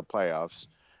to make the playoffs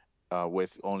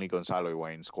with only Gonzalo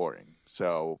Higuain scoring.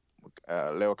 So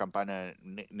Leo Campana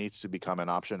needs to become an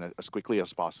option as quickly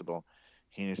as possible.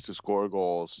 He needs to score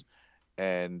goals.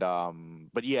 And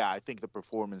but yeah, I think the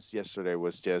performance yesterday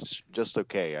was just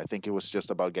okay. I think it was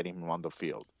just about getting him on the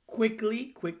field.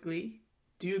 Quickly,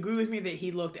 do you agree with me that he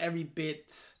looked every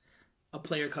bit a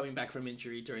player coming back from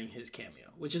injury during his cameo?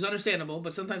 Which is understandable,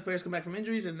 but sometimes players come back from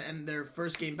injuries and their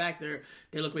first game back,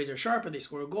 they look razor sharp and they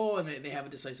score a goal and they have a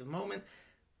decisive moment.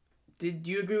 Did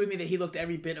you agree with me that he looked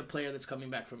every bit a player that's coming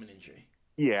back from an injury?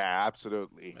 Yeah,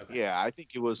 absolutely. Okay. Yeah, I think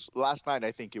it was last night.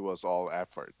 I think it was all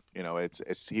effort.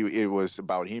 It was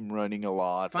about him running a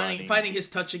lot, finding his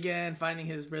touch again, finding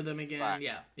his rhythm again. Right.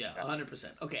 Yeah, 100%.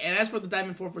 Okay, and as for the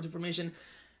Diamond 4-4-2 formation,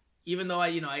 even though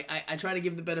I try to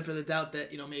give the benefit of the doubt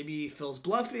that maybe Phil's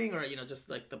bluffing or just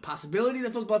like the possibility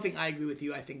that Phil's bluffing, I agree with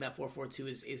you. I think that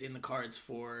 4-4-2 is in the cards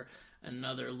for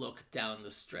another look down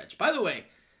the stretch. By the way,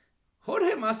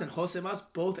 Jorge Mas and Jose Mas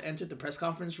both entered the press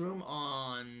conference room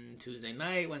on Tuesday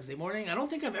night, Wednesday morning. I don't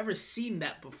think I've ever seen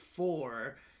that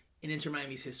before in Inter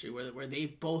Miami's history, where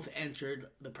they've both entered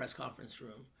the press conference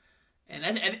room.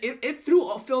 And it threw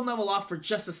Phil Neville off for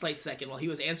just a slight second while he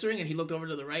was answering, and he looked over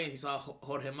to the right and he saw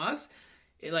Jorge Mas.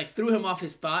 It threw him off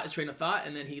his train of thought,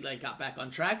 and then he got back on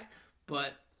track.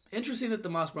 But interesting that the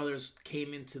Mas brothers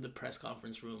came into the press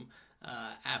conference room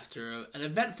after an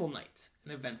eventful night.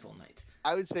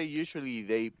 I would say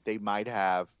usually they might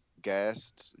have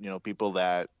guests, people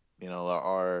that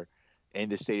are in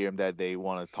the stadium that they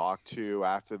want to talk to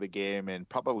after the game, and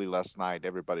probably last night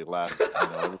everybody left.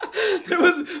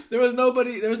 There was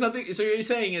nobody. There was nothing. So what you're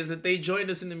saying is that they joined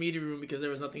us in the media room because there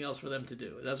was nothing else for them to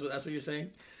do. That's what you're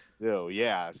saying. Oh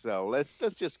yeah. So let's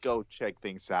just go check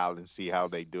things out and see how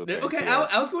they do. Okay,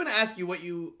 I was going to ask you what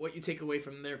you take away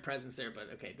from their presence there, but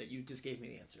okay, that you just gave me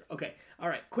the answer. Okay, all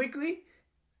right. Quickly,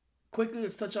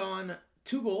 let's touch on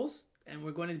 2 goals. And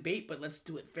we're going to debate, but let's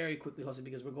do it very quickly, Jose,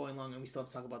 because we're going long and we still have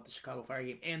to talk about the Chicago Fire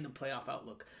game and the playoff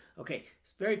outlook. Okay,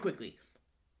 very quickly.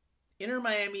 Inter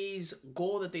Miami's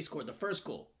goal that they scored, the first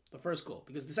goal,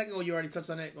 because the second goal, you already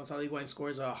touched on it. Gonzalo Higuain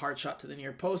scores a hard shot to the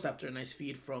near post after a nice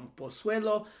feed from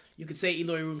Pozuelo. You could say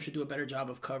Eloy Room should do a better job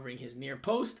of covering his near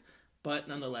post, but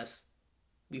nonetheless,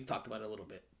 we've talked about it a little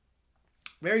bit.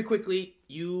 Very quickly,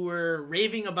 you were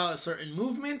raving about a certain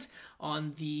movement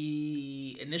on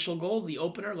the initial goal, the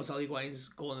opener, Gonzalo Higuain's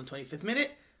goal in the 25th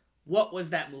minute. What was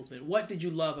that movement? What did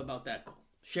you love about that goal?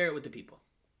 Share it with the people.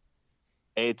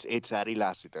 It's Ari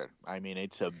Lassiter. I mean,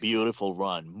 it's a beautiful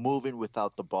run. Moving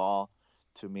without the ball,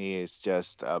 to me, is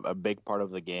just a big part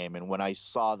of the game. And when I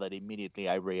saw that, immediately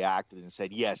I reacted and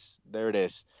said, yes, there it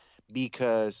is.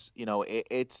 Because,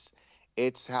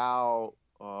 it's how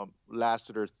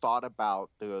Lassiter thought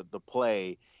about the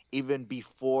play even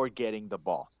before getting the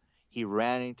ball. He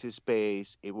ran into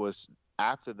space. It was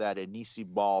after that an easy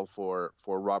ball for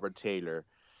Robert Taylor,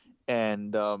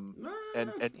 and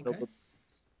okay.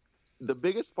 The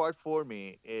biggest part for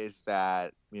me is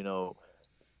that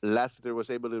Lassiter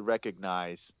was able to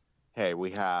recognize, hey,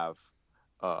 we have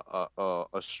a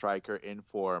striker in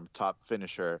form, top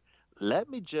finisher. Let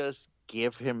me just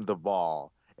give him the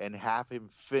ball and have him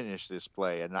finish this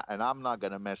play, and I'm not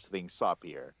going to mess things up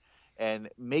here. And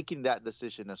making that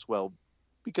decision as well,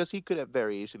 because he could have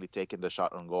very easily taken the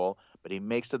shot on goal, but he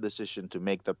makes the decision to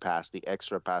make the pass, the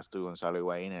extra pass to Gonzalo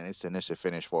Higuain, and it's an easy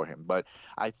finish for him. But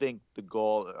I think the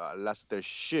goal, Leicester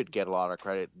should get a lot of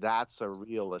credit. That's a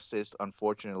real assist.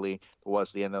 Unfortunately,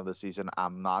 towards the end of the season,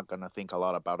 I'm not going to think a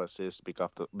lot about assists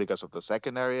because of the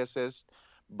secondary assist.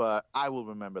 But I will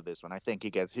remember this one. I think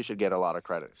he should get a lot of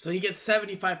credit. So he gets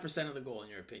 75% of the goal, in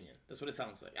your opinion. That's what it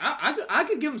sounds like. I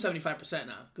could give him 75%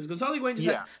 now. Because Gonzalo Higuain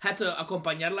just had to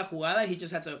acompañar la jugada. He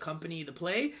just had to accompany the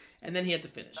play, and then he had to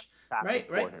finish. Right.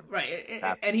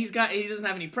 And he doesn't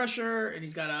have any pressure, and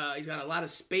he's got a lot of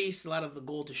space, a lot of the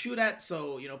goal to shoot at.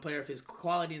 So, player of his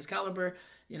quality and his caliber,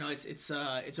 it's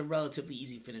a relatively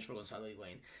easy finish for Gonzalo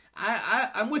Higuain.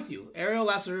 I'm with you. Ariel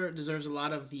Lassiter deserves a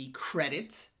lot of the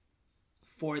credit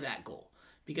for that goal,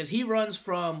 because he runs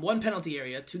from one penalty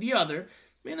area to the other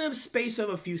in a space of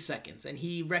a few seconds, and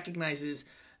he recognizes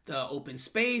the open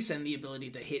space and the ability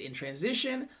to hit in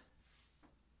transition.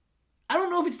 I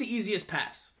don't know if it's the easiest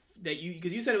pass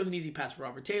because you said it was an easy pass for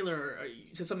Robert Taylor, or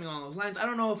you said something along those lines. I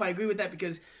don't know if I agree with that,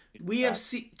 because we have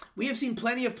seen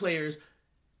plenty of players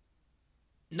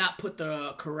not put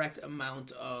the correct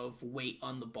amount of weight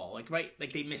on the ball. Like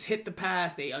they mishit the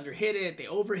pass, they underhit it, they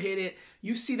overhit it.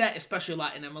 You see that especially a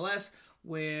lot in MLS,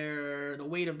 where the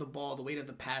weight of the ball, the weight of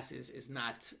the pass is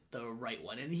not the right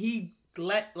one. And he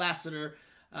let Lassiter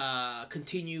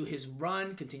continue his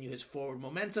run, continue his forward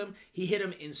momentum. He hit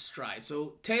him in stride.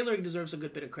 So Taylor deserves a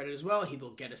good bit of credit as well. He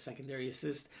will get a secondary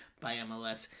assist by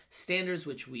MLS standards,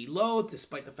 which we loathe,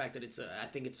 despite the fact that I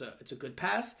think it's a good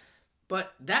pass.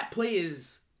 But that play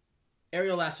is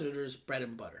Ariel Lassiter's bread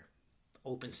and butter.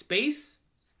 Open space,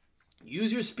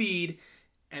 use your speed,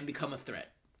 and become a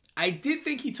threat. I did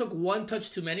think he took one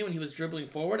touch too many when he was dribbling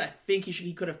forward. I think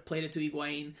he could have played it to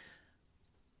Higuain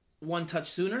one touch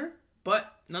sooner,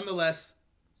 but nonetheless,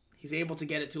 he's able to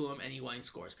get it to him, and Higuain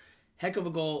scores. Heck of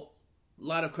a goal. A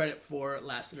lot of credit for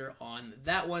Lassiter on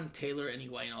that one. Taylor and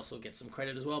Higuain also get some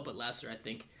credit as well, but Lassiter, I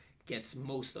think, gets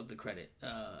most of the credit.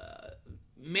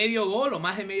 Medio gol, o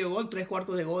más de medio gol, tres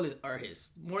cuartos de gol are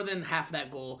his. More than half that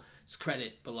goal's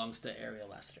credit belongs to Ariel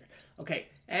Lassiter. Okay,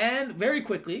 and very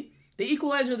quickly, the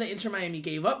equalizer that Inter Miami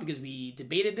gave up, because we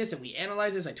debated this and we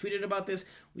analyzed this, I tweeted about this,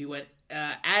 we went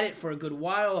at it for a good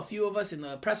while, a few of us in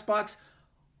the press box.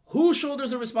 Who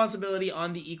shoulders the responsibility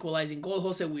on the equalizing goal?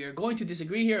 Jose, we are going to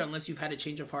disagree here unless you've had a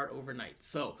change of heart overnight.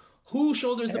 So, who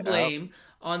shoulders the blame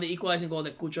on the equalizing goal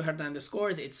that Cucho Hernandez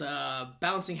scores? It's a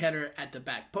bouncing header at the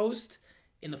back post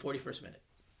in the 41st minute.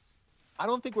 I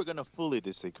don't think we're going to fully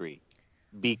disagree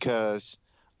because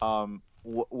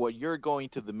what you're going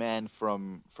to demand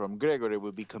from Gregory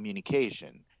would be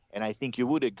communication. And I think you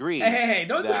would agree. Hey!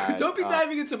 Don't be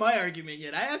diving into my argument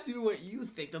yet. I asked you what you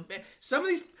think. Some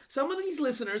of these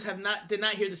listeners did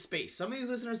not hear the space. Some of these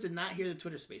listeners did not hear the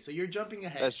Twitter space. So you're jumping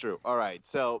ahead. That's true. All right.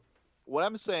 So what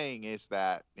I'm saying is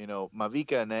that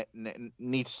Mavica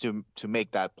needs to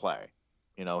make that play.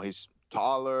 He's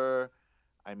taller.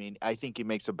 I mean, I think he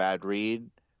makes a bad read.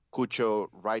 Cucho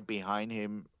right behind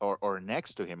him or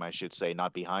next to him, I should say,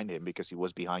 not behind him because he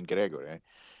was behind Gregory.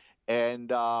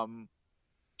 And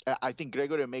I think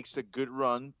Gregory makes a good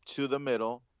run to the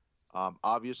middle.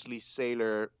 Obviously,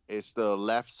 Sailor is the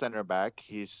left center back.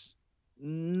 He's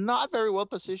not very well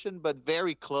positioned, but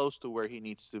very close to where he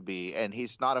needs to be. And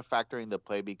he's not a factor in the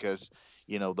play because,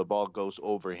 the ball goes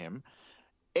over him.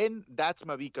 And that's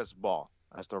Mavica's ball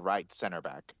as the right center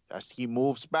back. As he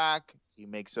moves back, he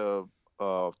makes a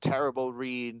terrible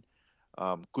read.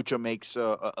 Cucho makes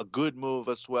a good move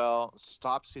as well,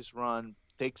 stops his run,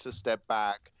 takes a step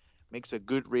back, makes a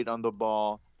good read on the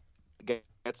ball,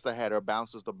 gets the header,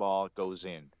 bounces the ball, goes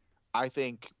in. I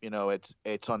think,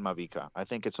 it's on Mavica. I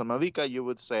think it's on Mavica. You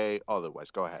would say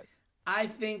otherwise. Go ahead. I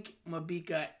think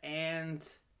Mavica and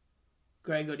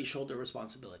Gregory shoulder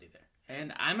responsibility there.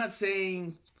 And I'm not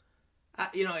saying,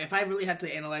 if I really had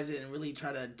to analyze it and really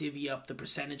try to divvy up the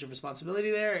percentage of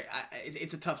responsibility there,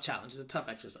 it's a tough challenge. It's a tough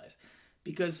exercise.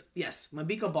 Because, yes,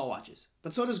 Mavica ball watches,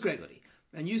 but so does Gregory.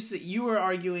 And you were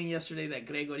arguing yesterday that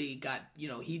Gregory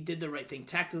he did the right thing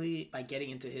tactically by getting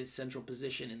into his central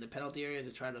position in the penalty area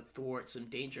to try to thwart some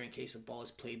danger in case a ball is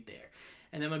played there.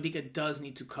 And then Mavica does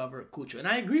need to cover Cucho. And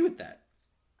I agree with that.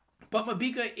 But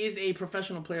Mavica is a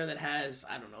professional player that has,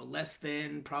 less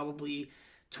than probably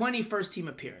 20 first-team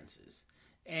appearances.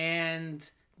 And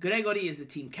Gregory is the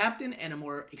team captain and a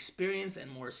more experienced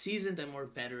and more seasoned and more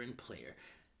veteran player.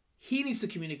 He needs to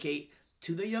communicate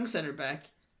to the young center back,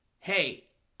 hey,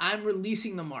 I'm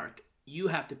releasing the mark. You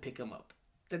have to pick him up.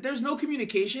 That there's no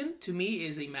communication, to me,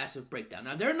 is a massive breakdown.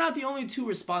 Now, they're not the only two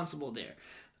responsible there.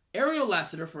 Ariel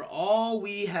Lassiter, for all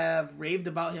we have raved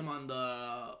about him on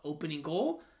the opening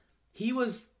goal, he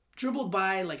was dribbled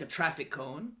by like a traffic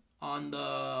cone on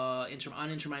Inter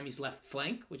Miami's left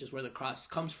flank, which is where the cross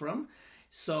comes from.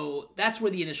 So that's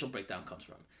where the initial breakdown comes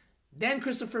from. Then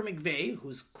Christopher McVey,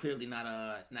 who's clearly not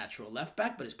a natural left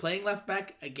back, but is playing left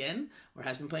back again, or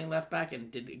has been playing left back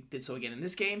and did so again in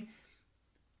this game.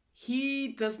 He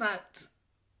does not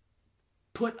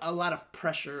put a lot of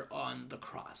pressure on the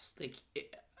cross.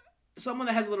 Someone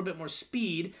that has a little bit more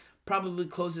speed probably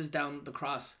closes down the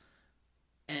cross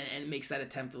and makes that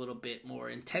attempt a little bit more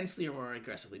intensely or more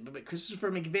aggressively. But Christopher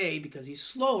McVey, because he's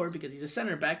slower, because he's a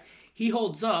center back, he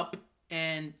holds up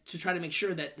and to try to make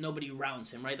sure that nobody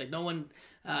rounds him, right? Like no one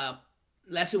le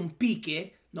hace un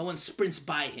pique, no one sprints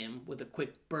by him with a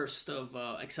quick burst of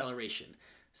acceleration.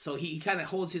 So he kind of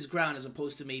holds his ground as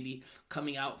opposed to maybe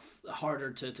coming out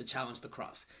harder to challenge the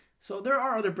cross. So there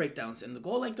are other breakdowns in the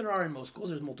goal, like there are in most goals.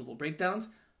 There's multiple breakdowns.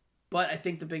 But I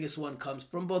think the biggest one comes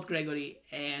from both Gregory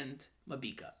and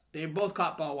Mavica. They're both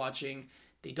caught ball watching.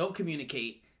 They don't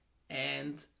communicate.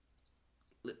 And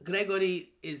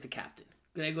Gregory is the captain.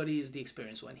 Gregory is the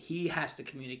experienced one. He has to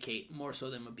communicate more so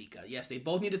than Mavica. Yes, they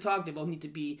both need to talk. They both need to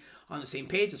be on the same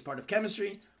page as part of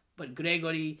chemistry. But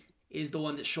Gregory is the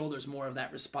one that shoulders more of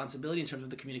that responsibility in terms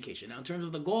of the communication. Now, in terms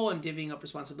of the goal and divvying up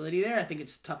responsibility there, I think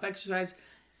it's a tough exercise.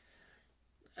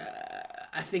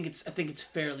 I think it's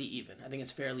fairly even.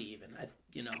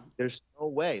 There's no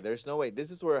way. This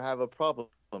is where I have a problem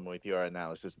with your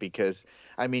analysis because,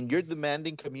 you're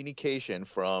demanding communication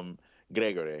from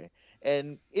Gregory.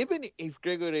 And even if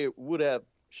Gregory would have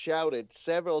shouted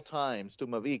several times to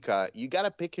Mavica, "You got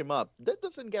to pick him up." That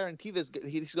doesn't guarantee this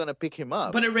he's going to pick him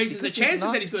up. But it raises the because he's chances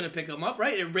not. that he's going to pick him up,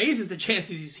 right? It raises the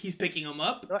chances he's picking him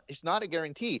up. It's not a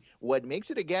guarantee. What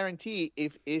makes it a guarantee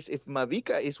if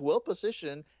Mavica is well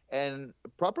positioned and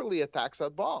properly attacks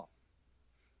that ball.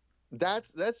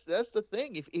 That's the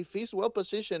thing. If he's well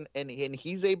positioned and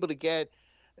he's able to get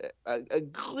a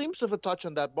glimpse of a touch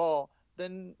on that ball,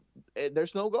 then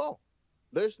there's no goal.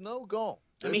 There's no goal.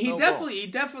 I mean, he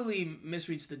definitely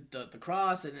misreads the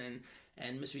cross and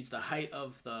misreads the height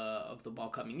of the ball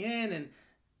coming in, and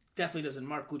definitely doesn't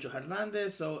mark Cucho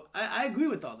Hernandez. So I agree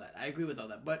with all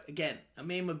that. But again,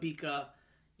 Ame Mabica,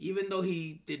 even though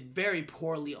he did very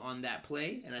poorly on that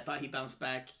play, and I thought he bounced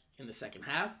back in the second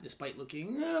half, despite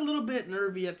looking a little bit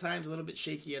nervy at times, a little bit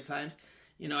shaky at times.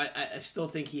 I still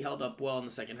think he held up well in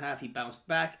the second half. He bounced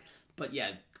back. But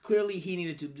yeah, clearly he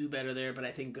needed to do better there. But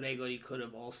I think Gregory could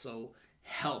have also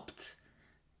helped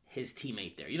his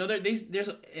teammate there. There's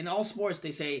in all sports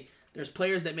they say there's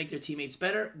players that make their teammates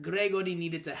better. Gregory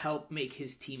needed to help make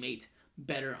his teammate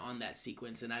better on that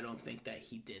sequence, and I don't think that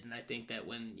he did. And I think that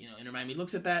when Inter Miami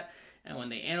looks at that and when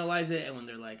they analyze it and when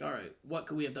they're like, all right, what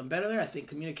could we have done better there? I think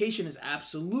communication is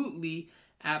absolutely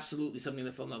something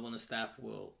the film level and the staff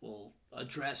will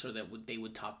address, or that they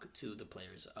would talk to the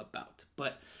players about.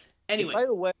 But anyway, by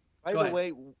the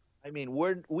way, I mean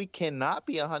we cannot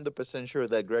be 100% sure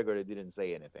that Gregory didn't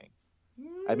say anything.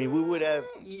 I mean, we would have.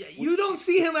 You don't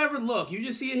see him ever look. You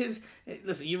just see his.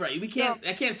 Listen, you're right.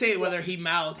 I can't say whether he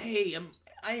mouthed, "Hey,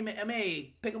 I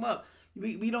may pick him up."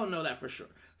 We don't know that for sure.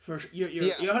 You're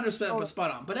 100%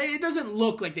 spot on. But it doesn't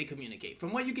look like they communicate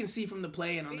from what you can see from the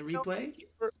play and on the replay.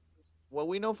 What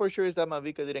we know for sure is that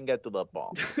Mavica didn't get to the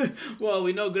ball. Well,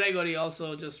 we know Gregory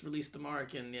also just released the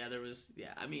mark, and there was.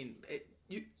 I mean,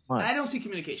 I don't see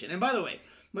communication. And by the way,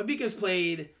 Mavica's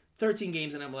played 13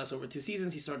 games in MLS over 2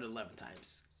 seasons. He started 11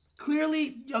 times.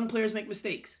 Clearly, young players make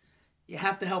mistakes. You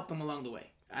have to help them along the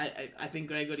way. I think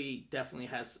Gregory definitely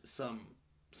has some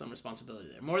responsibility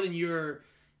there, more than you're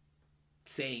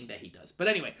saying that he does. But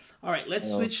anyway, all right,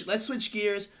 let's switch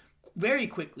gears very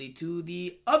quickly to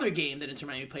the other game that Inter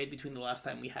Miami played between the last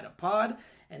time we had a pod,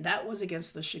 and that was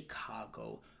against the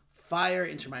Chicago Fire.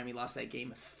 Inter Miami lost that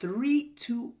game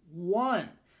 3-1.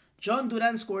 John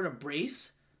Duran scored a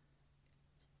brace.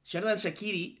 Xherdan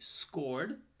Shaqiri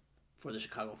scored for the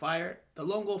Chicago Fire. The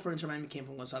lone goal for Inter Miami came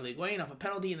from Gonzalo Higuain off a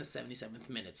penalty in the 77th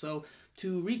minute. So,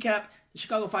 to recap, the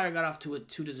Chicago Fire got off to a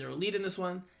 2-0 lead in this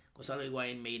one. Gonzalo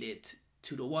Higuain made it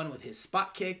 2-1 with his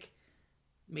spot kick.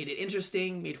 Made it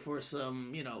interesting, made for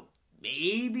some,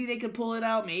 maybe they could pull it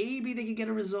out, maybe they could get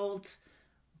a result.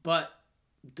 But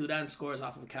Duran scores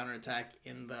off of a counterattack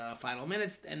in the final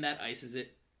minutes, and that ices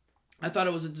it. I thought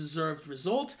it was a deserved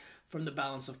result from the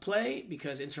balance of play,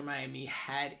 because Inter Miami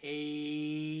had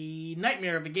a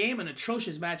nightmare of a game, an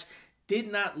atrocious match. Did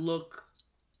not look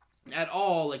at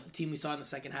all like the team we saw in the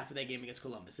second half of that game against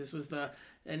Columbus. This was the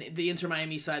Inter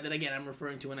Miami side that, again, I'm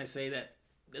referring to when I say that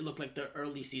it looked like the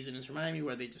early season Inter Miami,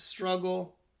 where they just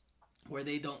struggle, where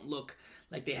they don't look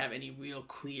like they have any real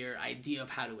clear idea of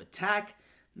how to attack.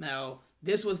 Now,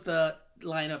 this was the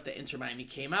lineup that Inter Miami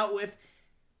came out with.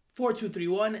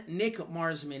 4-2-3-1, Nick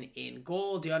Marsman in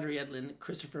goal. DeAndre Yedlin,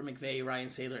 Christopher McVeigh, Ryan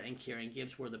Saylor, and Kieran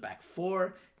Gibbs were the back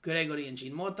four. Gregory and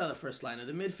Jean Mota, the first line of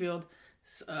the midfield.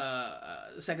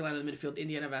 The second line of the midfield,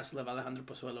 Indiana Vassilev, Alejandro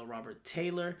Pozuelo, Robert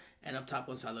Taylor. And up top,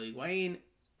 Gonzalo Higuain.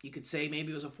 You could say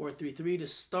maybe it was a 4-3-3 to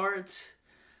start.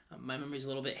 My memory's a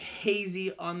little bit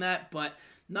hazy on that, but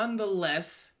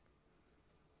nonetheless,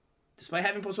 despite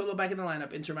having Pozuelo back in the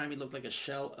lineup, Inter Miami looked like a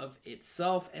shell of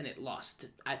itself, and it lost.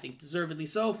 I think deservedly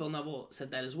so. Phil Neville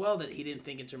said that as well, that he didn't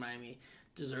think Inter Miami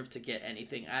deserved to get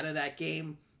anything out of that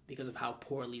game because of how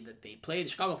poorly that they played.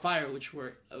 Chicago Fire, which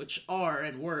were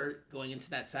going into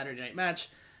that Saturday night match,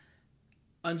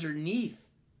 underneath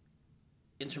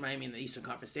Inter Miami in the Eastern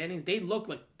Conference standings, they look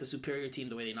like the superior team,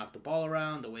 the way they knocked the ball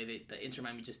around, the way the Inter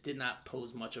Miami just did not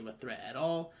pose much of a threat at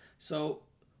all. So,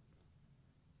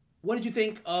 what did you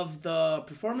think of the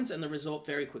performance and the result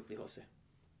very quickly, Jose?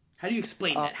 How do you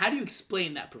explain that? How do you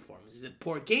explain that performance? Is it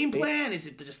poor game plan? Is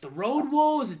it just the road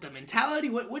woes? Is it the mentality?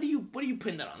 What do you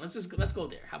pin that on? Let's go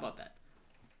there. How about that?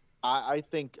 I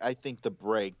think the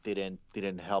break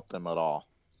didn't help them at all.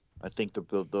 I think the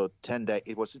 10-day,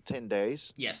 it was 10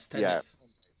 days. Yes, 10 days.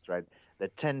 Right. The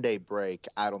 10-day break,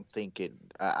 I don't think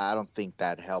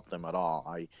that helped them at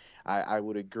all. I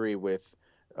would agree with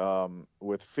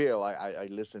Phil. I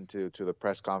listened to the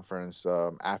press conference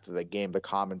after the game, the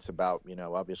comments about,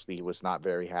 obviously he was not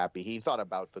very happy. He thought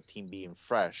about the team being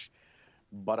fresh,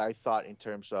 but I thought in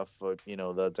terms of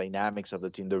the dynamics of the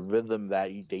team, the rhythm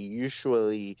that they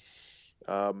usually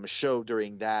show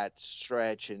during that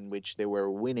stretch in which they were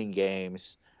winning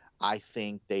games. I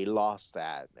think they lost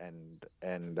that, and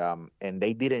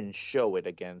they didn't show it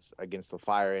against the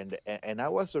Fire, and I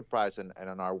was surprised. And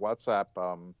on our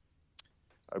WhatsApp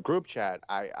group chat,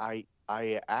 I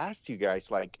asked you guys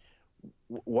like,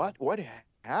 what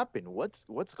happened?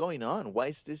 What's going on? Why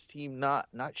is this team not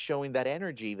showing that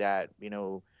energy that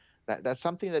that's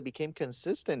something that became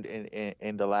consistent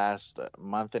in the last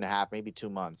month and a half, maybe 2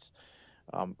 months.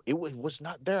 Was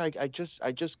not there. I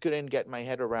just couldn't get my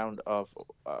head around of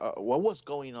what was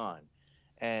going on,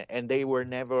 and they were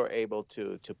never able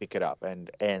to pick it up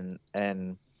and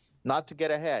not to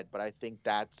get ahead, but I think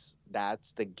that's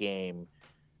the game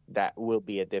that will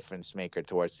be a difference maker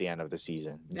towards the end of the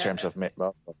season in terms of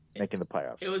making the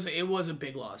playoffs. It was a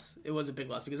big loss. It was a big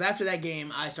loss because after that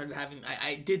game, I started having.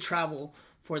 I did travel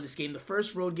for this game, the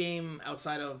first road game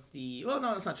outside of the. Well,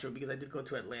 no, that's not true because I did go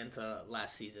to Atlanta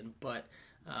last season, but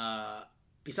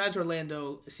besides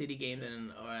Orlando City game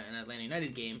and an Atlanta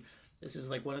United game, this is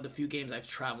like one of the few games I've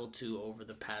traveled to over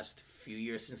the past few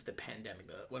years since the pandemic.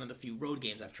 One of the few road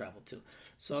games I've traveled to.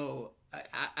 So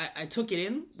I took it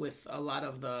in with a lot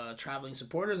of the traveling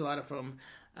supporters, a lot of from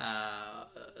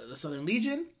the Southern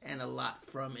Legion, and a lot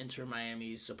from Inter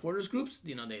Miami's supporters groups.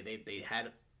 They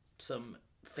had some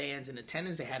fans in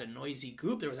attendance. They had a noisy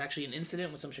group. There was actually an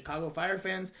incident with some Chicago Fire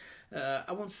fans.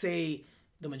 I won't say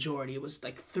the majority. It was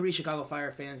like 3 Chicago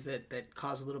Fire fans that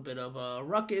caused a little bit of a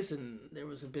ruckus, and there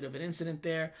was a bit of an incident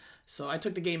there. So I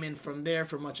took the game in from there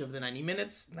for much of the 90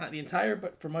 minutes. Not the entire,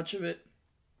 but for much of it.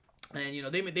 And,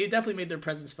 they definitely made their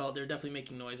presence felt. They're definitely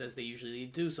making noise as they usually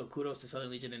do. So kudos to Southern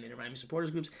Legion and Inter Miami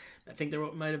supporters groups. I think there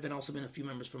might have also been a few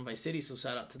members from Vice City, so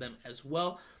shout out to them as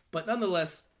well. But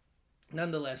nonetheless,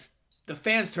 the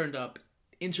fans turned up.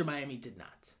 Inter Miami did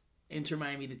not. Inter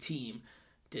Miami, the team,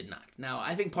 did not. Now,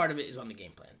 I think part of it is on the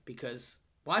game plan because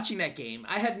watching that game,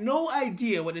 I had no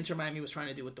idea what Inter Miami was trying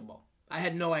to do with the ball. I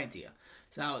had no idea.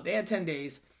 So they had 10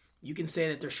 days. You can say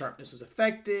that their sharpness was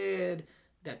affected,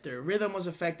 that their rhythm was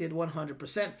affected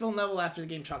 100%. Phil Neville, after the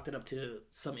game, chalked it up to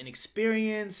some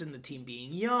inexperience and the team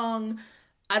being young.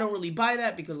 I don't really buy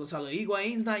that because Gonzalo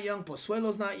Higuain's not young,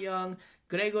 Pozuelo's not young,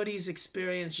 Gregory's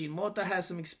experienced, Jean Mota has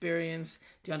some experience,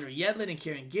 DeAndre Yedlin and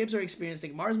Kieran Gibbs are experienced,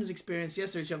 Nick Marsman's experienced.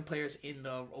 Yes, there's young players in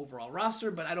the overall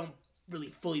roster, but I don't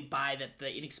really fully buy that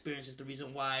the inexperience is the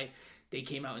reason why they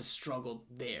came out and struggled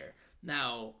there.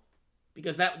 Now,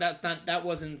 because that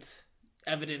wasn't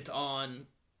evident on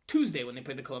Tuesday when they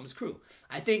played the Columbus Crew.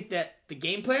 I think that the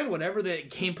game plan, whatever the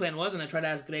game plan was, and I tried to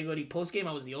ask Gregory post-game,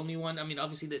 I was the only one. I mean,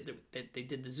 obviously that they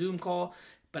did the Zoom call,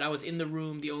 but I was in the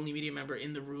room, the only media member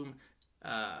in the room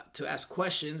to ask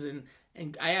questions,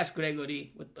 and I asked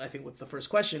Gregory, with the first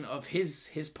question of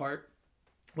his part,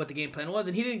 what the game plan was,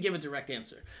 and he didn't give a direct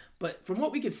answer. But from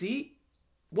what we could see,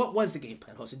 what was the game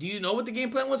plan, Jose? Do you know what the game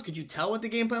plan was? Could you tell what the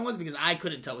game plan was? Because I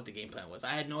couldn't tell what the game plan was. I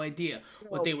had no idea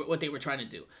what they were trying to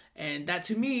do. And that,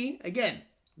 to me, again,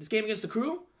 this game against the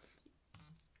Crew,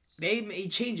 they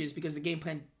made changes because the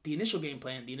initial game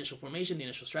plan, the initial formation, the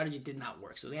initial strategy did not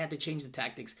work. So they had to change the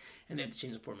tactics and they had to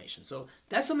change the formation. So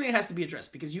that's something that has to be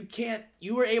addressed because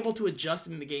you were able to adjust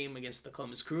in the game against the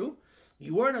Columbus Crew.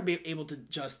 You weren't able to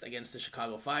adjust against the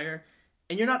Chicago Fire.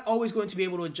 And you're not always going to be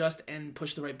able to adjust and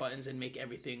push the right buttons and make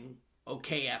everything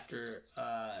okay after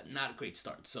not a great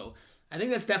start. So I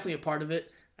think that's definitely a part of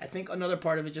it. I think another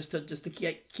part of it, just to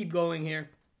keep going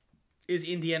here, is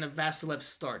Indiana Vassilev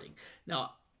starting.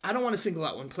 Now, I don't want to single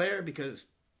out one player because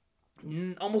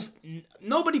almost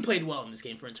nobody played well in this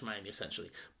game for Inter Miami, essentially.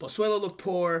 Pozuelo looked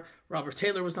poor. Robert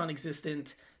Taylor was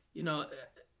non-existent.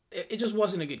 It just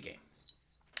wasn't a good game.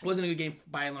 It wasn't a good game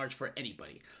by and large for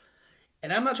anybody.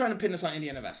 And I'm not trying to pin this on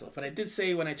Indiana Vassilev, but I did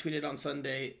say when I tweeted on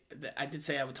Sunday that I did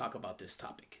say I would talk about this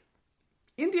topic.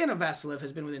 Indiana Vassilev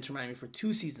has been with Inter Miami for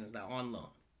 2 seasons now on loan.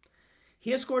 He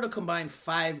has scored a combined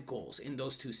 5 goals in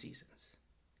those 2 seasons.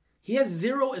 He has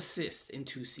 0 assists in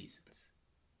 2 seasons.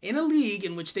 In a league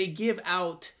in which they give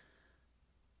out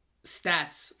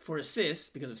stats for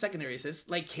assists, because of secondary assists,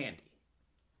 like candy.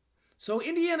 So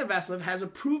Indiana Vassilev has a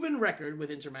proven record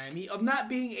with Inter Miami of not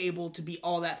being able to be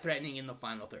all that threatening in the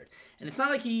final third. And it's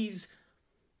not like he's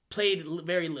played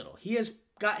very little. He has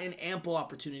gotten ample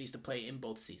opportunities to play in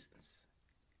both seasons.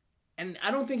 And I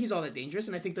don't think he's all that dangerous,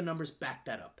 and I think the numbers back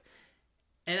that up.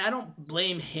 And I don't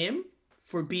blame him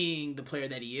for being the player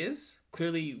that he is.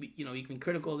 Clearly, you can be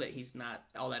critical that he's not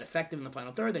all that effective in the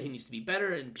final third, that he needs to be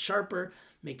better and sharper,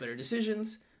 make better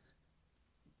decisions.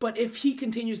 But if he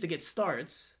continues to get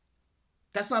starts,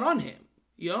 that's not on him,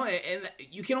 and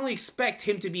you can only expect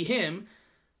him to be him.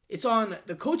 It's on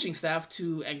the coaching staff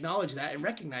to acknowledge that and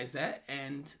recognize that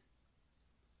and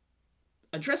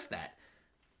address that.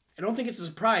 I don't think it's a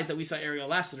surprise that we saw Ariel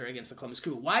Lassiter against the Columbus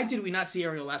Crew. Why did we not see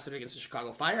Ariel Lassiter against the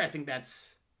Chicago Fire? I think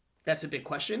that's a big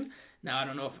question. Now, I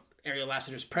don't know if Ariel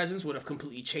Lassiter's presence would have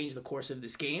completely changed the course of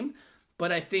this game,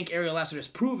 but I think Ariel Lassiter has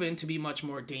proven to be much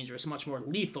more dangerous, much more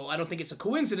lethal. I don't think it's a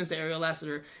coincidence that Ariel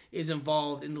Lassiter is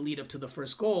involved in the lead up to the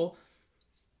first goal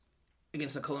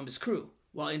against the Columbus Crew,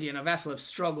 while Indiana Vassilev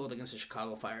struggled against the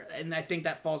Chicago Fire. And I think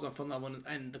that falls on Phil Neville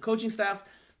and the coaching staff,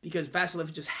 because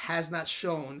Vassilev just has not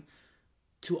shown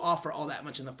to offer all that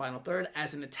much in the final third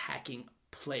as an attacking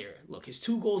player. Look, his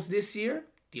 2 goals this year,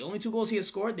 the only 2 goals he has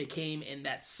scored, they came in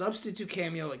that substitute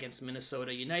cameo against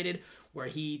Minnesota United, where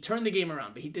he turned the game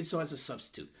around, but he did so as a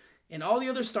substitute. In all the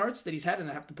other starts that he's had,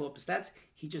 and I have to pull up the stats,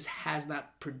 he just has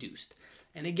not produced.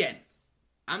 And again,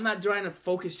 I'm not trying to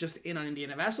focus just in on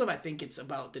Indiana Vassilev. I think it's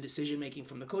about the decision-making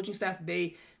from the coaching staff.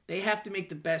 They have to make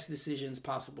the best decisions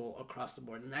possible across the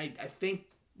board. And I think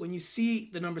when you see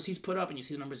the numbers he's put up and you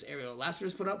see the numbers Ariel Lassiter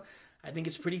has put up, I think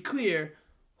it's pretty clear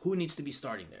who needs to be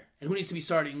starting there and who needs to be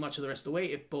starting much of the rest of the way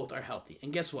if both are healthy.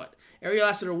 And guess what? Ariel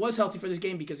Lassiter was healthy for this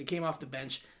game because he came off the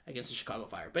bench against the Chicago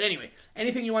Fire. But anyway,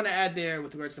 anything you want to add there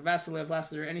with regards to Vassilev,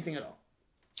 Lassiter, anything at all?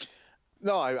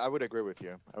 No, I would agree with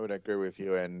you.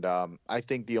 And I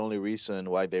think the only reason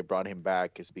why they brought him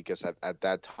back is because at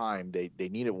that time they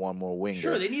needed one more winger.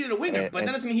 Sure, they needed a winger, but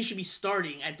that doesn't mean he should be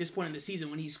starting at this point in the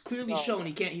season when he's clearly shown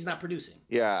he's not producing.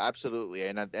 Yeah, absolutely.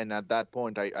 And at that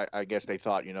point, I guess they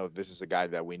thought, this is a guy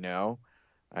that we know.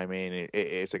 I mean,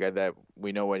 it's a guy that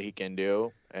we know what he can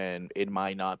do, and it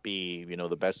might not be,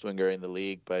 the best winger in the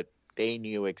league, but they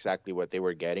knew exactly what they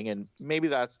were getting, and maybe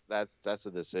that's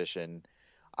a decision.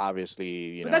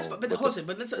 Obviously, let's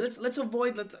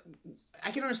avoid.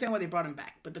 I can understand why they brought him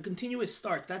back, but the continuous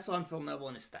starts, that's on Phil Neville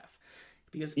and his staff.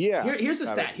 Because here's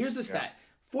the stat.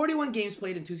 41 games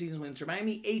played in 2 seasons with Inter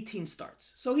Miami, 18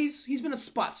 starts. So he's been a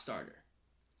spot starter.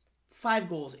 5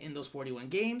 goals in those 41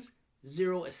 games,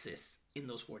 0 assists in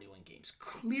those 41 games.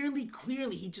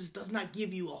 Clearly, he just does not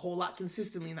give you a whole lot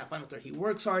consistently in that final third. He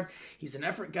works hard. He's an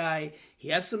effort guy. He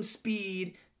has some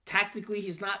speed. Tactically,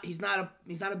 he's not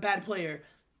a bad player.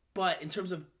 But in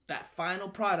terms of that final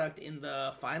product in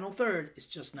the final third, it's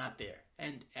just not there.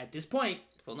 And at this point,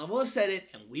 Phil Neville has said it,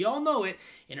 and we all know it,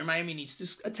 Inter Miami needs to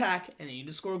attack, and they need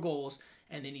to score goals,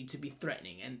 and they need to be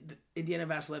threatening. And Indiana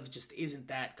Vassilev just isn't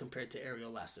that compared to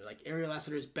Ariel Lassiter. Like, Ariel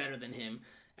Lassiter is better than him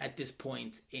at this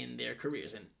point in their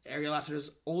careers. And Ariel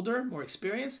Lassiter's older, more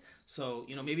experienced, so,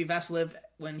 maybe Vassilev,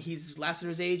 when he's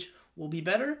Lassiter's age, will be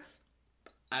better.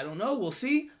 I don't know. We'll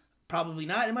see. Probably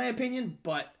not, in my opinion,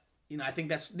 but I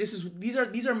think these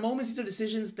are moments, these are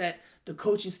decisions that the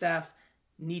coaching staff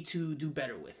need to do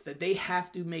better with. That they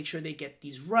have to make sure they get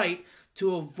these right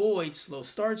to avoid slow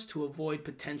starts, to avoid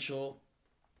potential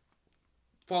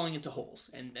falling into holes,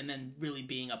 and then really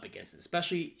being up against it,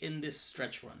 especially in this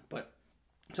stretch run. But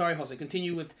sorry, Jose,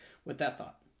 continue with that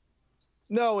thought.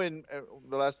 No, and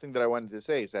the last thing that I wanted to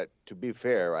say is that, to be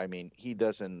fair, I mean, he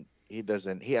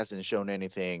hasn't shown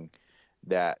anything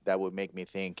that would make me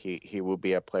think he will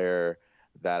be a player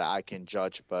that I can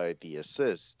judge by the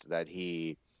assist that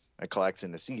he collects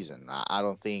in the season. I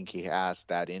don't think he has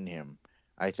that in him.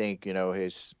 I think,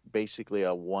 he's basically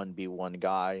a 1v1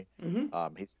 guy.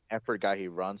 Mm-hmm. He's an effort guy. He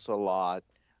runs a lot.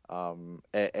 And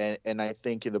I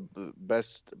think the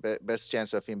best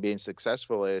chance of him being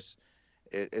successful is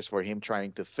for him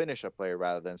trying to finish a player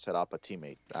rather than set up a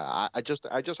teammate. I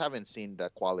just haven't seen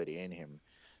that quality in him.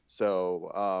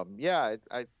 So,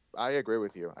 I agree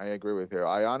with you.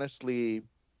 I honestly,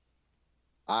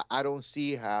 I don't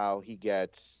see how he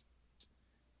gets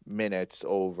minutes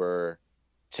over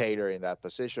Taylor in that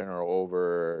position or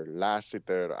over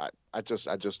Lassiter. I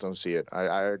just don't see it.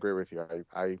 I agree with you.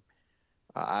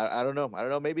 I don't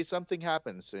know. Maybe something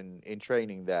happens in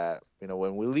training that,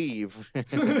 when we leave,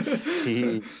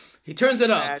 he turns it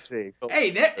up. Magic.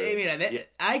 Hey,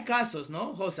 hay casos,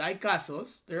 no, Jose. Hay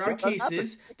casos. There are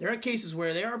cases. There are cases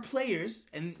where there are players,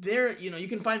 and you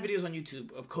can find videos on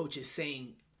YouTube of coaches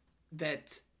saying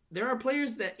that there are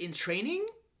players that in training,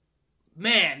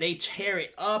 man, they tear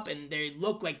it up and they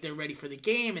look like they're ready for the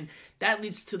game, and that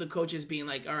leads to the coaches being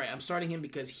like, all right, I'm starting him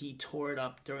because he tore it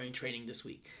up during training this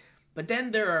week. But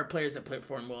then there are players that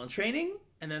perform well in training,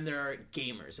 and then there are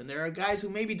gamers. And there are guys who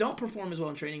maybe don't perform as well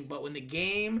in training, but when the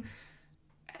game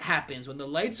happens, when the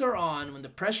lights are on, when the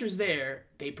pressure's there,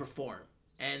 they perform.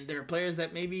 And there are players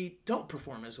that maybe don't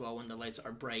perform as well when the lights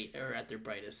are bright or at their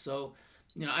brightest. So,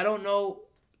 I don't know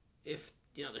if,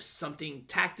 there's something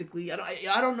tactically.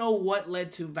 I don't know what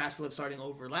led to Vassilev starting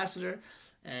over Lassiter.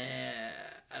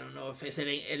 I don't know if it's el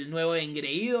nuevo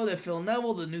engreído de Phil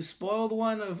Neville, the new spoiled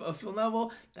one of Phil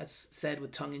Neville. That's said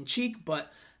with tongue in cheek,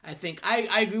 but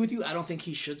I agree with you. I don't think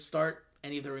he should start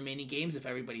any of the remaining games if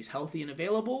everybody's healthy and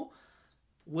available.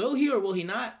 Will he or will he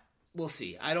not? We'll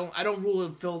see. I don't rule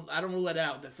it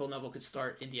out that Phil Neville could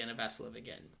start Indiana Vassilev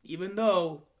again. Even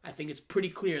though I think it's pretty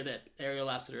clear that Ariel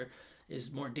Lassiter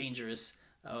is more dangerous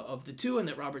of the two, and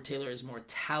that Robert Taylor is more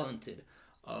talented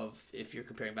if you're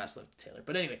comparing Vassilev to Taylor.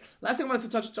 But anyway, last thing I wanted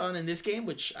to touch on in this game,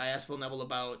 which I asked Phil Neville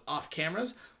about off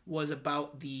cameras, was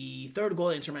about the third goal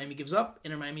that Inter Miami gives up.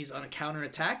 Inter Miami's on a counter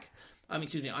attack. On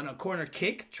a corner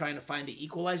kick, trying to find the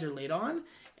equalizer late on,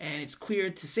 and it's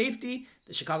cleared to safety.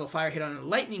 The Chicago Fire hit on a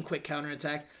lightning quick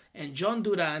counterattack, and John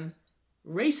Duran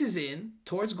races in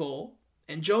towards goal,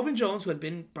 and Jovan Jones, who had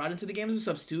been brought into the game as a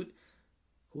substitute,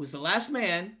 who was the last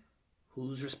man,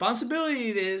 whose responsibility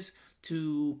it is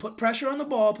to put pressure on the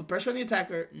ball, put pressure on the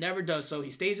attacker, never does so. He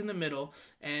stays in the middle,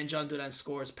 and John Duran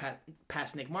scores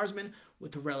past Nick Marsman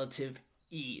with relative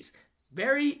ease.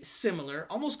 Very similar,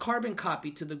 almost carbon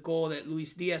copy to the goal that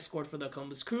Luis Diaz scored for the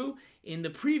Columbus Crew in the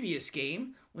previous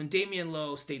game when Damian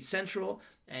Lowe stayed central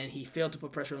and he failed to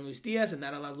put pressure on Luis Diaz, and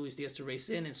that allowed Luis Diaz to race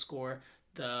in and score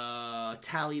the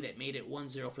tally that made it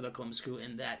 1-0 for the Columbus Crew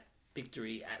in that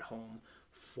victory at home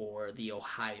for the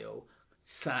Ohio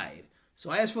side. So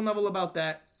I asked Phil Neville about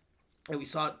that, and we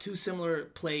saw two similar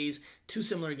plays, two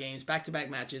similar games, back-to-back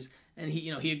matches, and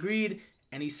he agreed,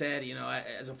 and he said,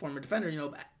 as a former defender,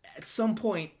 at some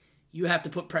point, you have to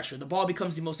put pressure. The ball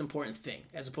becomes the most important thing,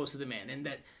 as opposed to the man. And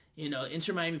that,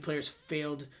 Inter Miami players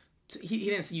failed to, he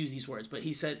didn't use these words, but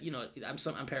he said,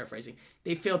 I'm paraphrasing,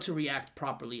 they failed to react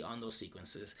properly on those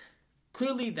sequences.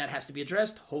 Clearly, that has to be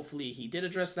addressed. Hopefully, he did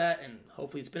address that, and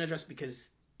hopefully it's been addressed, because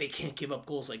they can't give up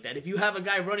goals like that. If you have a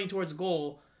guy running towards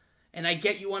goal, and I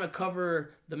get you want to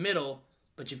cover the middle,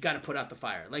 but you've got to put out the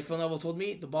fire. Like Phil Neville told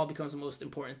me, the ball becomes the most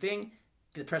important thing.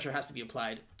 The pressure has to be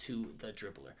applied to the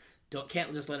dribbler.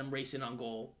 Can't just let him race in on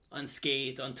goal,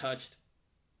 unscathed, untouched,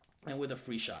 and with a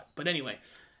free shot. But anyway,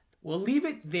 we'll leave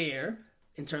it there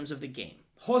in terms of the game.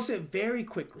 Jose, very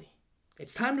quickly,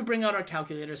 it's time to bring out our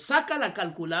calculators. Saca la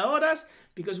calculadoras,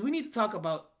 because we need to talk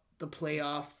about the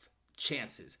playoff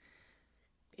chances.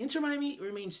 Inter Miami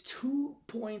remains 2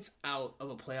 points out of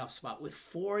a playoff spot with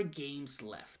 4 games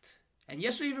left. And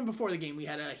yesterday, even before the game, we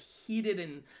had a heated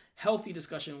and healthy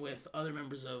discussion with other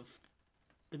members of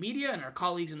the media and our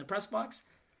colleagues in the press box.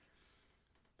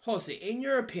 Jose, in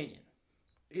your opinion,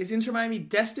 is Inter Miami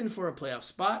destined for a playoff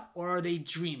spot, or are they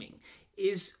dreaming?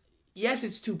 Yes,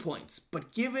 it's 2 points,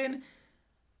 but given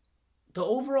the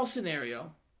overall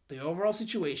scenario, the overall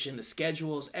situation, the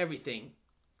schedules, everything,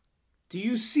 do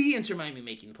you see Inter Miami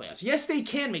making the playoffs? Yes, they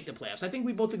can make the playoffs. I think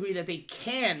we both agree that they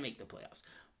can make the playoffs.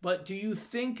 But do you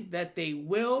think that they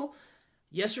will?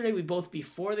 Yesterday,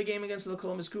 before the game against the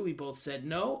Columbus Crew, we both said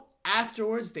no.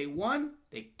 Afterwards, they won.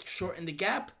 They shortened the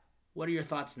gap. What are your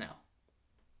thoughts now?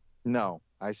 No,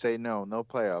 I say no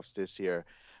playoffs this year.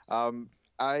 I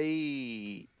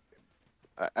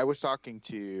was talking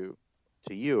to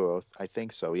you, I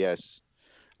think so, yes,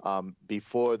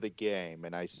 before the game,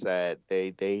 and I said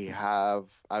I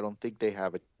don't think they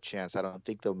have a chance. I don't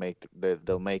think they'll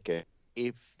make it.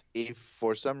 If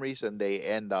for some reason they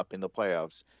end up in the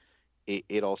playoffs,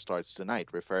 it all starts tonight,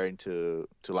 referring to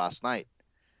last night.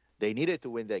 They needed to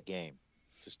win that game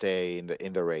to stay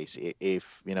in the race.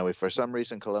 If for some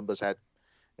reason Columbus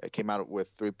came out with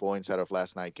 3 points out of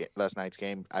last night's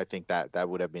game, I think that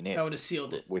would have been it. That would have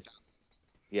sealed it.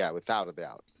 Without a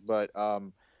doubt. But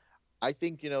I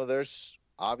think there's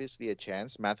obviously a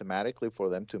chance mathematically for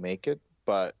them to make it,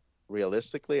 but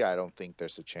realistically, I don't think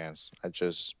there's a chance. I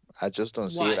just don't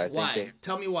see it. Why?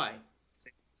 Tell me why.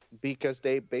 Because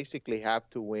they basically have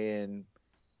to win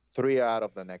 3 out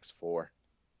of the next 4.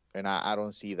 And I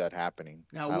don't see that happening.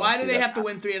 Now, why do they have to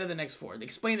win 3 out of the next 4?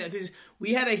 Explain that, because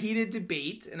we had a heated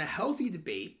debate and a healthy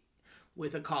debate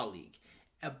with a colleague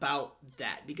about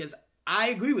that. Because I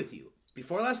agree with you.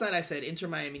 Before last night, I said Inter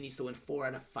Miami needs to win 4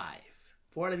 out of 5.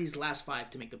 4 out of these last 5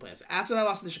 to make the playoffs. After I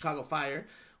lost to the Chicago Fire,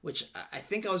 which I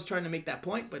think I was trying to make that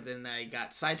point, but then I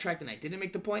got sidetracked and I didn't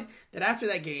make the point, that after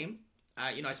that game,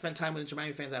 I spent time with Inter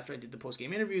Miami fans after I did the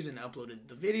post-game interviews and uploaded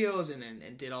the videos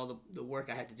and did all the work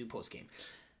I had to do post-game.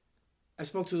 I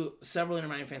spoke to several Inter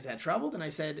Miami fans that had traveled, and I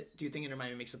said, do you think Inter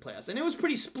Miami makes the playoffs? And it was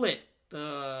pretty split.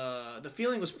 The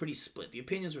feeling was pretty split. The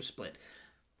opinions were split.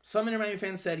 Some Inter Miami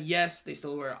fans said yes, they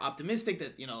still were optimistic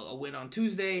that a win on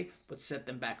Tuesday would set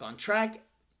them back on track.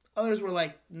 Others were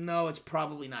like, no, it's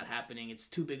probably not happening. It's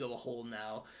too big of a hole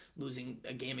now, losing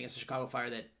a game against the Chicago Fire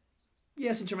that,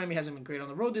 yes, Inter Miami hasn't been great on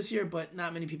the road this year, but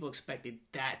not many people expected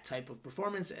that type of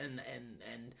performance and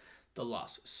the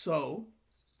loss. So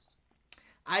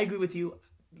I agree with you.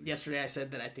 Yesterday I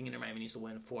said that I think Inter Miami needs to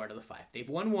win 4 out of the 5. They've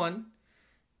won 1.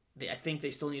 I think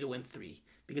they still need to win 3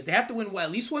 because they have to win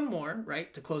at least one more,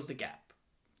 right, to close the gap.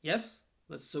 Yes?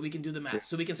 So we can do the math.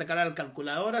 So we can sacar al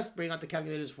calculadoras, bring out the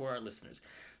calculators for our listeners.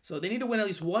 So they need to win at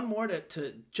least one more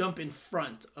to jump in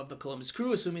front of the Columbus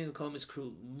Crew, assuming the Columbus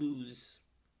Crew lose,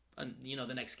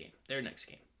 the next game, their next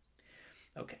game.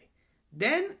 Okay.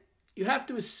 Then you have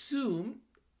to assume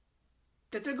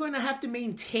that they're going to have to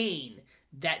maintain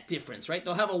that difference, right?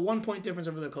 They'll have a 1-point difference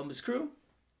over the Columbus Crew.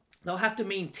 They'll have to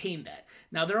maintain that.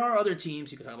 Now, there are other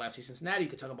teams. You could talk about FC Cincinnati. You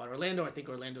could talk about Orlando. I think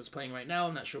Orlando's playing right now.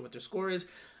 I'm not sure what their score is.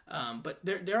 But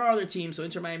there are other teams. So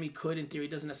Inter Miami could, in theory,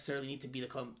 doesn't necessarily need to be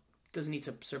doesn't need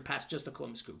to surpass just the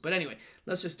Columbus Crew. But anyway,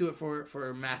 let's just do it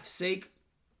for math's sake.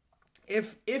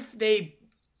 If they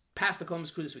pass the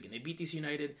Columbus Crew this weekend, they beat DC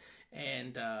United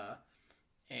and the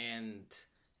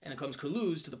Columbus Crew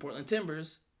lose to the Portland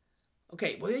Timbers.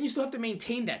 Okay, well then you still have to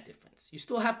maintain that difference. You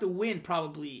still have to win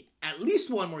probably at least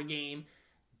one more game.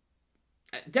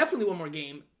 Definitely one more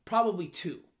game, probably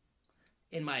 2,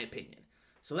 in my opinion.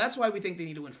 So that's why we think they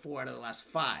need to win 4 out of the last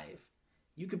 5.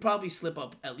 You could probably slip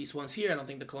up at least once here. I don't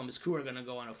think the Columbus Crew are going to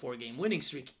go on a 4-game winning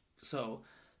streak.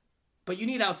 But you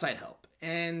need outside help.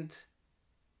 And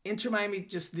Inter Miami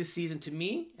just this season to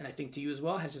me, and I think to you as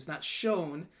well, has just not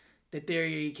shown that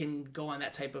they can go on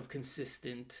that type of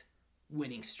consistent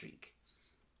winning streak.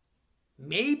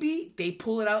 Maybe they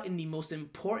pull it out in the most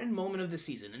important moment of the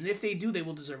season. And if they do, they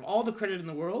will deserve all the credit in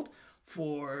the world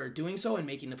for doing so and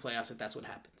making the playoffs if that's what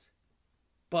happens.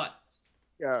 But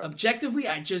objectively,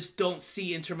 I just don't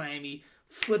see Inter Miami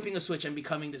flipping a switch and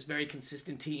becoming this very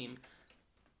consistent team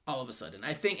all of a sudden.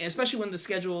 I think, and especially when the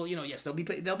schedule, yes, they'll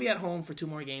be at home for 2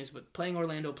 more games, but playing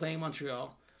Orlando, playing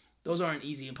Montreal, those aren't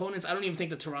easy opponents. I don't even think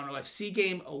the Toronto FC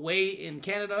game away in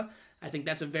Canada, I think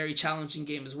that's a very challenging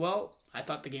game as well. I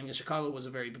thought the game against Chicago was a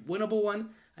very winnable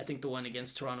one. I think the one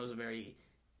against Toronto is a very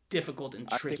difficult and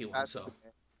tricky one. So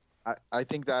I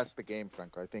think that's the game,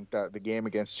 Franco. I think that the game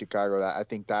against Chicago, I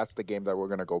think that's the game that we're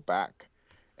going to go back.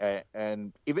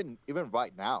 And even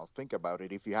right now, think about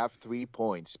it. If you have 3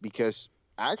 points, because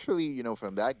actually,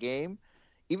 from that game,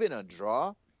 even a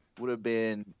draw would have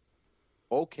been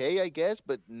okay, I guess,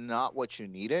 but not what you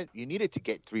needed. You needed to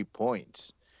get 3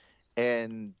 points.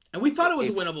 And we thought it was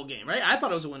a winnable game, right? I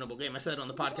thought it was a winnable game. I said it on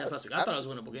the podcast last week. I thought it was a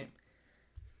winnable game.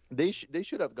 They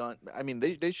should have gone. I mean,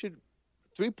 they should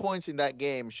 3 points in that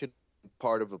game should be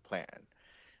part of the plan.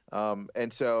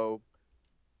 And so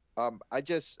I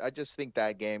just think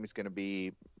that game is going to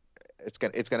be it's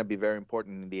going to be very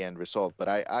important in the end result.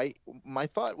 But my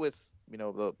thought with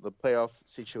the playoff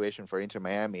situation for Inter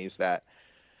Miami is that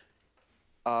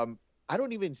I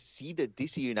don't even see the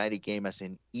DC United game as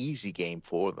an easy game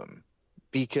for them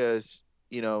because,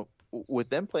 with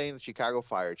them playing the Chicago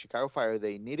Fire,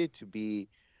 they needed to be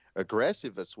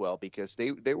aggressive as well because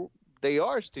they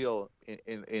are still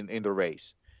in the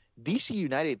race. DC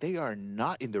United, they are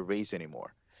not in the race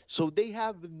anymore. So they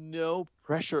have no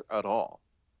pressure at all.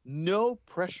 No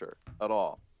pressure at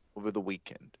all over the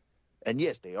weekend. And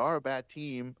yes, they are a bad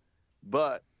team,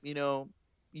 but,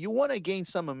 you want to gain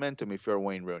some momentum if you're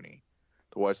Wayne Rooney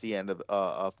towards the end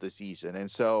of the season.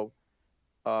 And so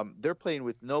they're playing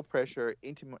with no pressure.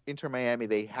 Inter Miami,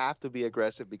 they have to be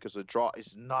aggressive because a draw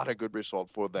is not a good result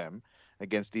for them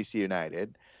against DC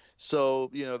United. So,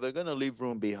 they're going to leave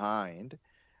room behind.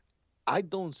 I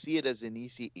don't see it as an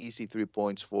easy 3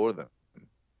 points for them.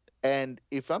 And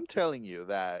if I'm telling you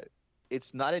that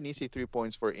it's not an easy 3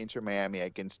 points for Inter Miami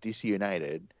against DC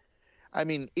United, I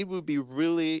mean, it would be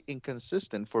really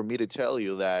inconsistent for me to tell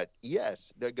you that,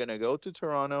 yes, they're going to go to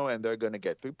Toronto and they're going to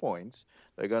get 3 points.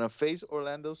 They're going to face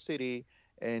Orlando City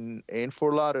in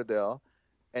Fort Lauderdale,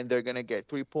 and they're going to get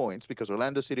 3 points because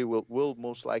Orlando City will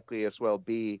most likely as well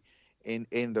be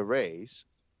in the race.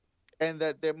 And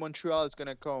that Montreal is going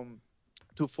to come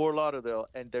to Fort Lauderdale,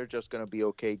 and they're just going to be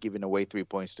okay giving away 3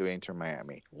 points to Inter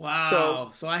Miami.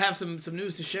 Wow. So I have some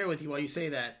news to share with you while you say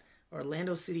that.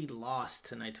 Orlando City lost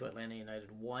tonight to Atlanta United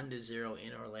 1-0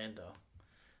 in Orlando.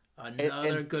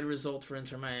 Another good result for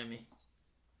Inter Miami.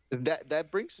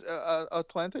 That brings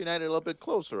Atlanta United a little bit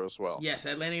closer as well. Yes,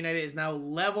 Atlanta United is now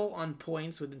level on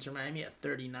points with Inter Miami at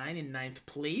 39 in 9th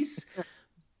place.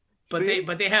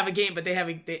 But they have a game. But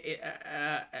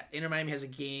Inter Miami has a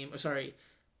game.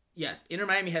 Yes, Inter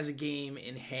Miami has a game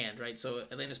in hand, right? So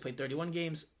Atlanta's played 31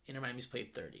 games. Inter Miami's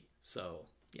played 30. So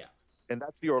yeah. And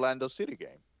that's the Orlando City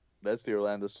game. That's the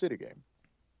Orlando City game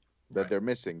that they're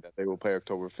missing, that they will play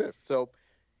October 5th. So,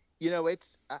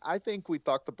 I think we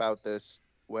talked about this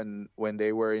when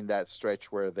they were in that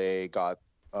stretch where they got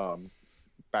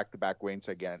back-to-back wins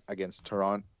against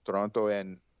Toronto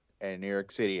and New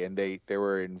York City, and they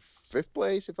were in 5th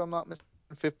place, if I'm not mistaken.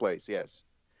 5th place, yes.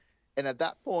 And at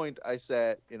that point, I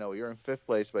said, you're in fifth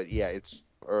place, but yeah, it's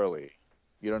early.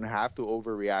 You don't have to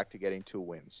overreact to getting 2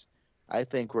 wins. I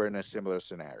think we're in a similar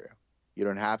scenario. You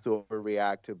don't have to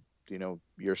overreact to,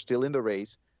 you're still in the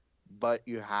race, but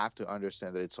you have to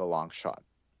understand that it's a long shot.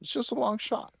 It's just a long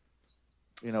shot.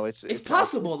 It's It's at this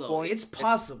possible though. point, It's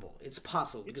possible. It's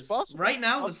possible it's because possible. right It's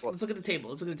now, possible. let's look at the table.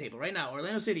 Let's look at the table right now.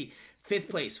 Orlando City, fifth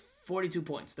place, 42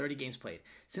 points, 30 games played.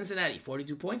 Cincinnati,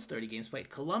 42 points, 30 games played.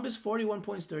 Columbus, 41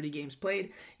 points, 30 games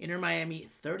played. Inter Miami,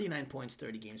 39 points,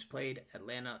 30 games played.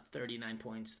 Atlanta, 39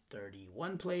 points,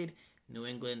 31 played. New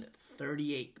England,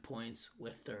 38 points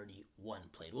with 31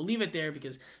 played. We'll leave it there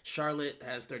because Charlotte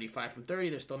has 35 from 30.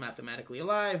 They're still mathematically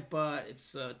alive, but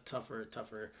it's a tougher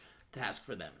task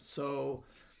for them. So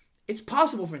it's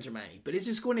possible for Inter Miami, but it's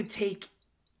just going to take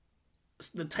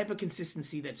the type of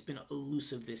consistency that's been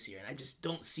elusive this year, and I just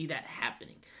don't see that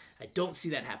happening. I don't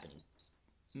see that happening.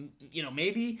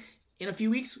 Maybe in a few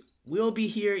weeks we'll be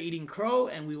here eating crow,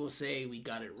 and we will say we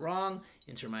got it wrong.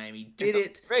 Inter Miami did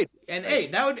it, Great. and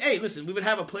listen, we would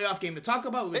have a playoff game to talk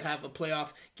about. We would have a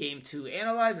playoff game to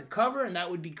analyze and cover, and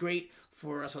that would be great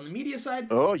for us on the media side.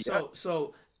 Oh, yes.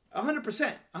 So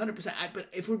 100%, 100%. But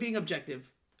if we're being objective,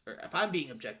 or if I'm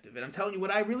being objective, and I'm telling you what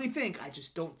I really think, I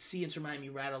just don't see Inter Miami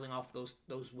rattling off those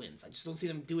wins. I just don't see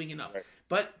them doing enough. Right.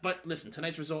 But listen,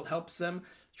 tonight's result helps them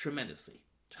tremendously.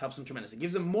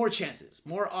 Gives them more chances,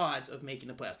 more odds of making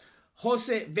the playoffs.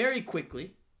 Jose, very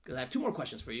quickly, because I have two more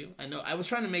questions for you. I know I was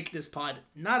trying to make this pod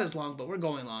not as long, but we're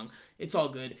going long. It's all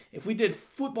good. If we did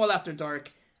football after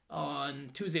dark on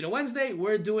Tuesday to Wednesday,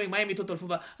 we're doing Miami Total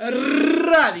Football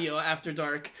Radio after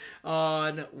dark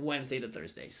on Wednesday to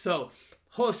Thursday. So,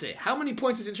 Jose, how many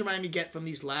points does Inter Miami get from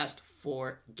these last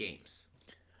 4 games?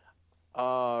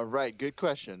 Right. Good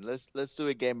question. Let's do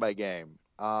it game by game.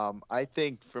 I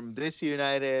think from this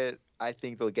United, I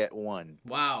think they'll get one.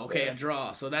 Wow, okay, There. a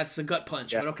draw. So that's a gut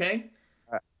punch, Yeah. but okay.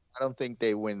 I don't think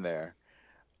they win there.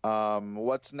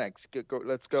 What's next?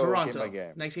 Let's go game by Toronto.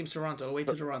 game. Next game's Toronto. Away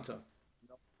to Toronto.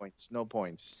 Points. No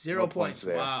points. 0 No points.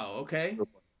 there. Wow, okay.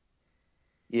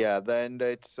 Yeah. Then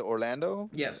it's Orlando.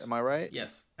 Yes. Am I right?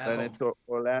 Yes. At Then home. it's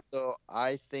Orlando.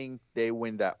 I think they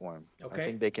win that one. Okay. I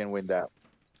think they can win that.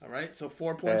 All right. So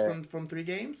 4 points Uh, from 3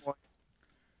 games.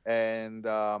 And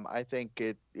I think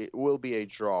it will be a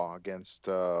draw against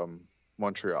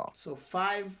Montreal. So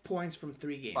 5 points from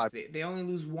 3 games. 5. They only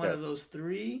lose one Yeah. of those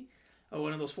 3, or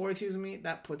one of those 4, excuse me.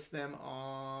 That puts them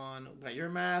on, by your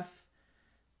math,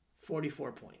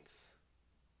 44 points.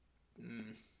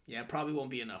 Yeah, probably won't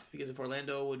be enough because if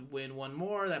Orlando would win one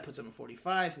more, that puts them at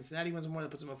 45. Cincinnati wins one more, that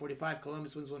puts them at 45.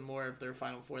 Columbus wins one more. If they're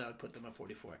Final Four, that would put them at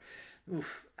 44.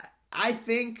 Oof. I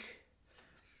think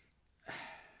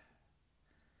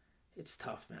it's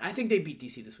tough, man. I think they beat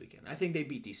DC this weekend. I think they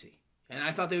beat DC, and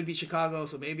I thought they would beat Chicago.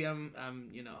 So maybe I'm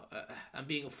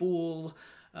being a fool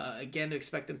again to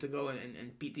expect them to go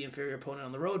and beat the inferior opponent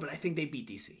on the road. But I think they beat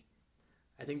DC.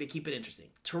 I think they keep it interesting.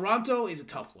 Toronto is a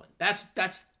tough one.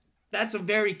 That's a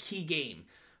very key game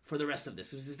for the rest of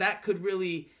this. That could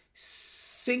really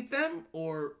sink them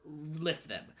or lift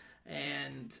them,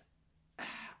 and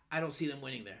I don't see them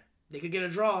winning there. They could get a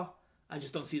draw. I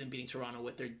just don't see them beating Toronto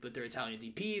with their Italian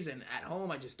DPs, and at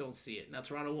home I just don't see it. Now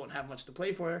Toronto won't have much to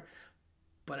play for,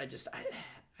 but I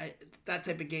that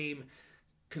type of game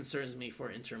concerns me for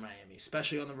Inter Miami,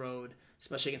 especially on the road,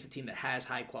 especially against a team that has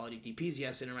high quality DPs.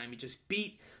 Yes, Inter Miami just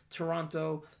beat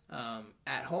Toronto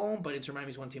at home, but Inter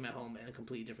Miami's one team at home and a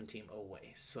completely different team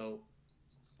away. So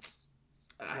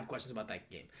I have questions about that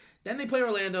game. Then they play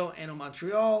Orlando and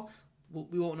Montreal.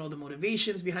 We won't know the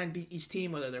motivations behind each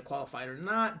team, whether they're qualified or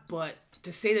not. But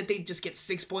to say that they just get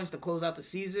 6 points to close out the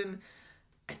season,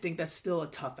 I think that's still a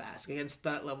tough ask against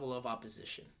that level of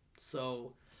opposition.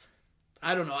 So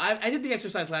I don't know. I did the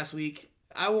exercise last week.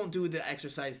 I won't do the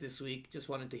exercise this week. Just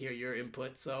wanted to hear your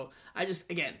input. So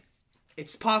again,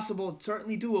 it's possible,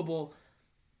 certainly doable,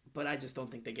 but I just don't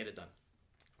think they get it done.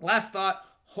 Last thought,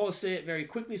 Jose, very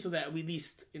quickly, so that we at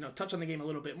least touch on the game a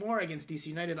little bit more against DC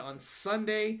United on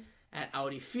Sunday at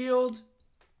Audi Field.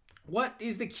 What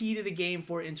is the key to the game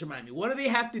for Inter Miami? What do they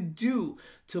have to do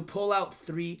to pull out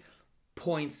 3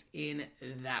 points in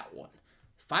that one?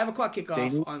 5 o'clock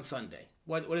kickoff on Sunday.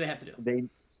 What do they have to do?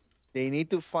 They need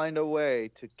to find a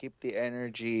way to keep the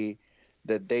energy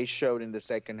that they showed in the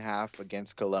second half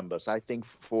against Columbus. I think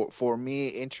for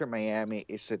me, Inter Miami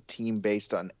is a team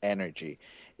based on energy.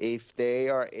 If they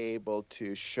are able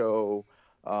to show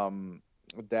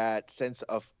that sense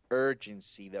of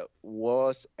urgency that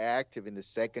was active in the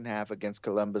second half against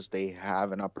Columbus, they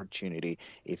have an opportunity.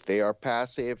 If they are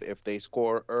passive, if they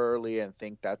score early and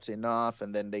think that's enough,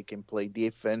 and then they can play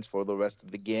defense for the rest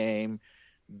of the game,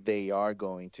 they are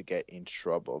going to get in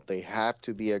trouble. They have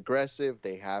to be aggressive.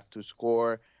 They have to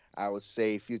score. I would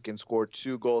say if you can score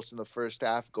 2 goals in the first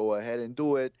half, go ahead and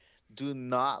do it. Do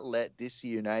not let DC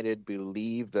United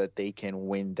believe that they can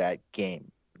win that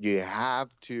game. You have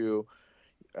to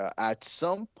at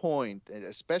some point, and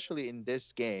especially in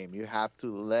this game, you have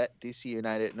to let DC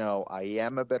United know I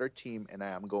am a better team and I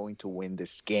am going to win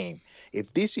this game.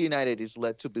 If DC United is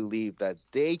led to believe that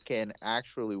they can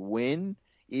actually win,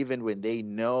 even when they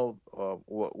know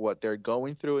what they're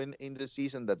going through in the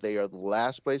season, that they are the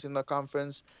last place in the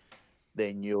conference,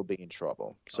 then you'll be in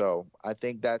trouble. So I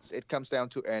think it comes down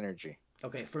to energy.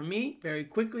 Okay, for me, very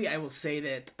quickly, I will say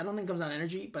that I don't think it comes down to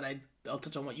energy, but I'll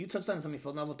touch on what you touched on and something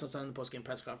Phil Neville touched on in the post-game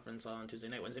press conference on Tuesday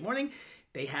night, Wednesday morning.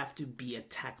 They have to be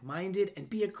attack-minded and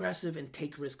be aggressive and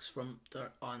take risks from the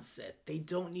onset. They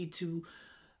don't need to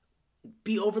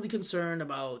be overly concerned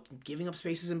about giving up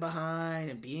spaces in behind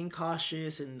and being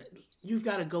cautious, and you've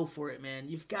got to go for it, man.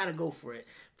 You've got to go for it.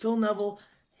 Phil Neville,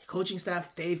 coaching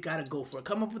staff, they've got to go for it.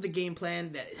 Come up with a game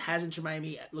plan that has Inter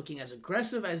Miami looking as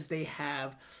aggressive as they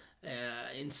have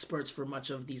in spurts for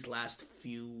much of these last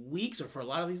few weeks, or for a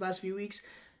lot of these last few weeks.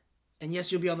 And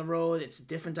yes, you'll be on the road. It's a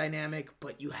different dynamic,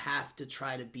 but you have to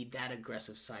try to be that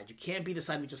aggressive side. You can't be the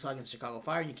side we just saw against Chicago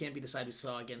Fire, and you can't be the side we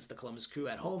saw against the Columbus Crew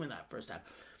at home in that first half.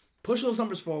 Push those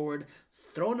numbers forward,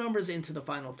 throw numbers into the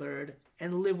final third,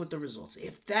 and live with the results.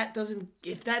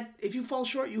 If you fall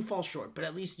short, you fall short, but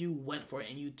at least you went for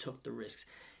it and you took the risks.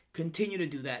 Continue to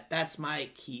do that. That's my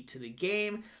key to the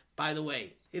game. By the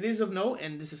way, it is of note,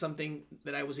 and this is something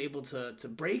that I was able to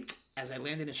break as I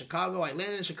landed in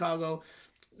Chicago.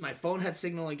 My phone had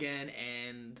signal again,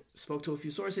 and spoke to a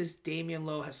few sources. Damian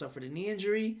Lowe has suffered a knee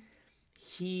injury.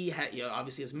 He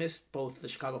obviously has missed both the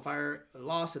Chicago Fire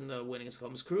loss and the win against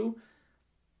Columbus Crew.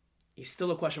 He's still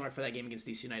a question mark for that game against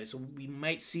DC United. So we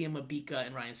might see Mabika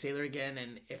and Ryan Saylor again,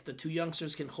 and if the two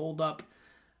youngsters can hold up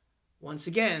once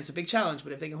again, it's a big challenge,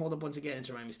 but if they can hold up once again,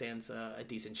 Inter Miami stands a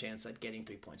decent chance at getting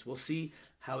 3 points. We'll see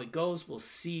how it goes. We'll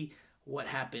see what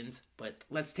happens, but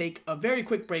let's take a very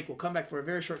quick break. We'll come back for a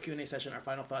very short Q&A session, our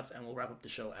final thoughts, and we'll wrap up the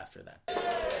show after that.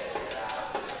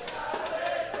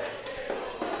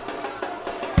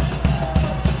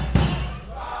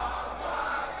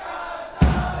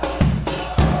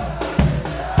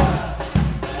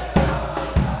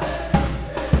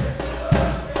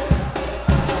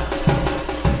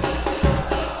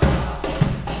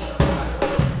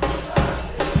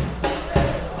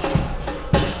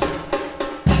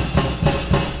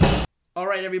 All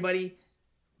right, everybody.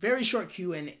 Very short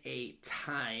Q&A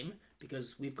time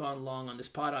because we've gone long on this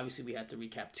pod. Obviously, we had to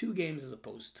recap 2 games as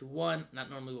opposed to 1. Not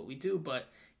normally what we do, but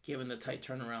given the tight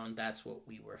turnaround, that's what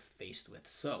we were faced with.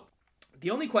 So,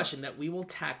 the only question that we will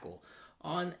tackle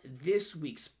on this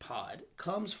week's pod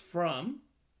comes from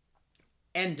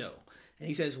Endo. And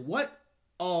he says, what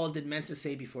all did Mensah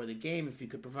say before the game? If you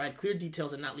could provide clear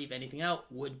details and not leave anything out,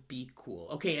 would be cool.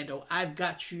 Okay, Endo, I've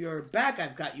got your back.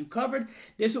 I've got you covered.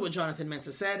 This is what Jonathan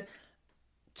Mensah said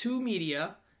to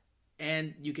media,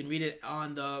 and you can read it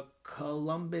on the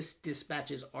Columbus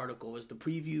Dispatch's article. It was the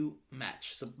preview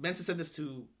match. So Mensah said this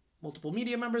to multiple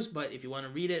media members, but if you want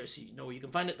to read it, so you know where you can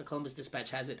find it, the Columbus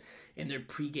Dispatch has it in their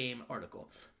pregame article.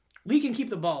 We can keep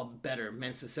the ball better,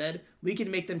 Mensah said. We can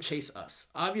make them chase us.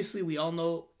 Obviously, we all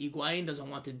know Higuain doesn't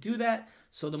want to do that,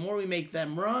 so the more we make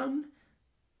them run,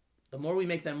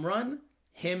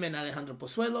 him and Alejandro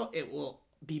Pozuelo, it will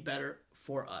be better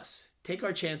for us. Take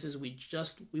our chances. We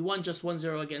won just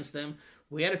 1-0 against them.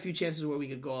 We had a few chances where we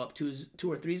could go up 2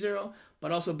 or 3-0,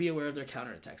 but also be aware of their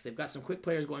counterattacks. They've got some quick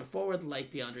players going forward,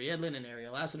 like DeAndre Yedlin and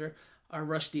Ariel Lassiter. Our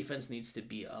rush defense needs to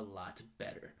be a lot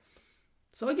better.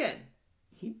 So again,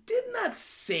 he did not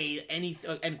say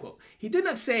anything, end quote.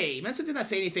 Mensah did not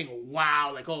say anything,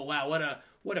 wow, like, oh, wow,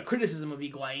 what a criticism of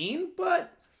Higuain.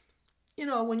 But, you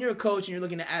know, when you're a coach and you're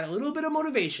looking to add a little bit of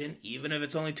motivation, even if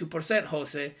it's only 2%,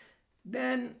 Jose,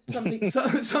 then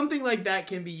something like that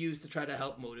can be used to try to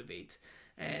help motivate.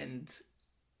 And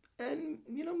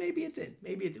you know, maybe it did.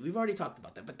 We've already talked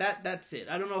about that, but that's it.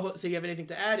 I don't know, Jose, you have anything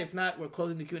to add? If not, we're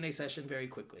closing the Q&A session very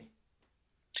quickly.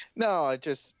 No,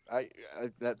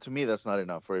 that to me that's not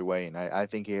enough for Higuain. I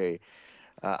think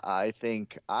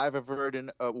I've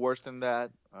heard worse than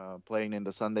that playing in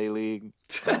the Sunday League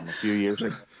a few years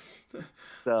ago.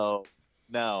 So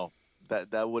no,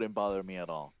 that wouldn't bother me at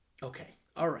all. Okay,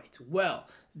 all right. Well,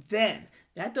 then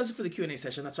that does it for the Q&A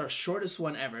session. That's our shortest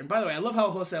one ever. And by the way, I love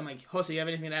how Jose. I'm like, Jose, you have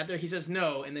anything to add there? He says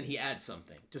no, and then he adds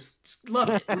something. Just love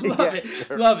it,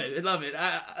 love it.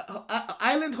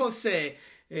 Island Jose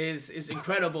is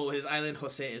incredible with his Island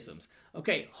Jose-isms.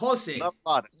 Okay, Jose. Not a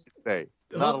lot, I'd say.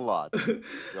 Not a lot.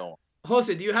 Go on.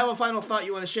 Jose, do you have a final thought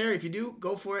you want to share? If you do,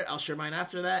 go for it. I'll share mine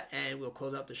after that, and we'll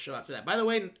close out the show after that. By the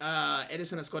way,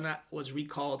 Edison Ascona was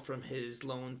recalled from his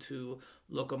loan to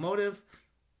El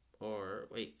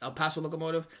Paso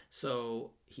Locomotive,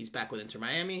 so he's back with Inter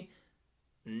Miami.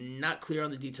 Not clear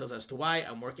on the details as to why.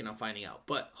 I'm working on finding out.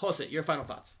 But, Jose, your final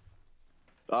thoughts.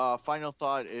 Final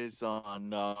thought is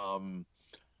on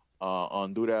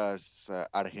Honduras,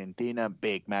 Argentina.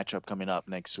 Big matchup coming up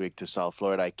next week to South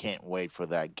Florida. I can't wait for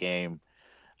that game.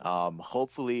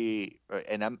 Hopefully,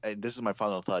 and this is my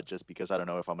final thought, just because I don't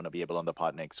know if I'm going to be able on the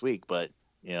pod next week, but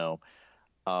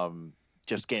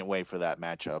just can't wait for that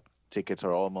matchup. Tickets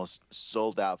are almost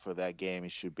sold out for that game.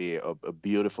 It should be a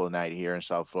beautiful night here in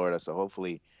South Florida. So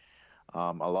hopefully,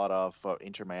 a lot of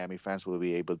Inter Miami fans will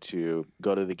be able to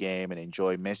go to the game and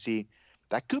enjoy Messi.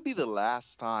 That could be the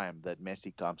last time that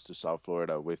Messi comes to South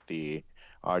Florida with the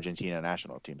Argentina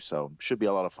national team. So should be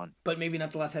a lot of fun. But maybe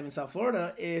not the last time in South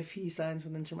Florida if he signs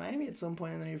with Inter Miami at some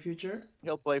point in the near future.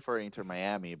 He'll play for Inter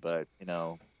Miami, but,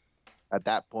 at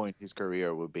that point, his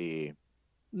career would be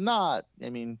not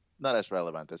as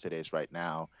relevant as it is right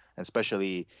now,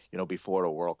 especially, before the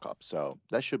World Cup. So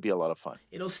that should be a lot of fun.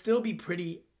 It'll still be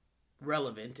pretty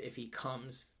relevant if he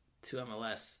comes to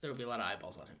MLS. There will be a lot of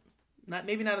eyeballs on him.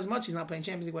 Maybe not as much. He's not playing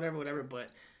Champions League, whatever.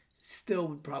 But still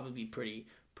would probably be pretty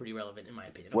relevant in my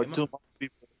opinion. What 2 months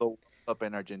before the World Cup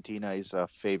in Argentina is a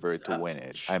favorite to win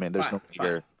it. There's no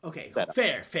bigger. Okay,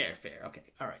 fair. Okay,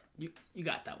 all right. You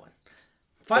got that one.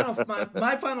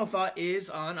 My final thought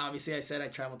is on. Obviously, I said I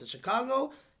traveled to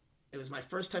Chicago. It was my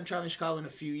first time traveling to Chicago in a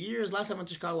few years. Last time I went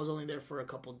to Chicago, I was only there for a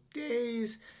couple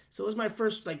days. So it was my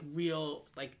first real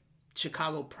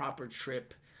Chicago proper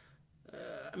trip.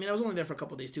 I was only there for a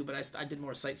couple days too, but I did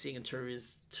more sightseeing and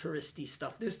touristy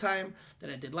stuff this time than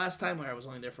I did last time, where I was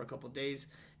only there for a couple days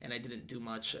and I didn't do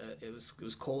much. It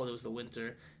was cold. It was the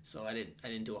winter, so I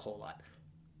didn't do a whole lot.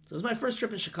 So it was my first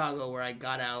trip in Chicago where I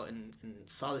got out and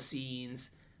saw the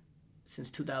scenes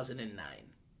since 2009.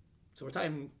 So we're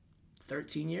talking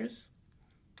 13 years.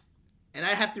 And I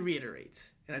have to reiterate,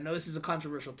 and I know this is a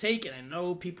controversial take, and I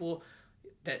know people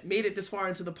that made it this far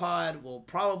into the pod will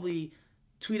probably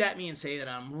tweet at me and say that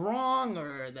I'm wrong,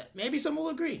 or that maybe some will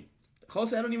agree.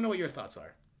 Jose, I don't even know what your thoughts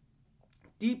are.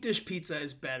 Deep dish pizza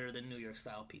is better than New York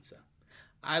style pizza.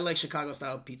 I like Chicago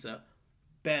style pizza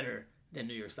better than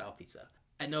New York style pizza.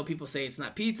 I know people say it's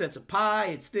not pizza, it's a pie,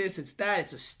 it's this, it's that,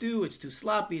 it's a stew, it's too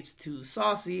sloppy, it's too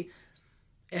saucy.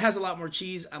 It has a lot more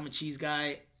cheese. I'm a cheese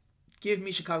guy. Give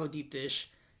me Chicago deep dish.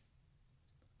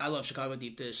 I love Chicago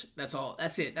deep dish. That's all.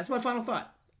 That's it. That's my final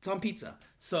thought. It's on pizza.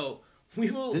 So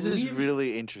we will. This is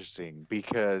really interesting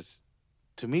because,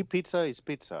 to me, pizza is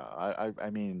pizza.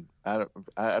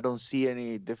 I don't see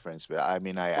any difference. Hold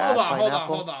on.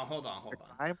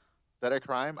 Is that a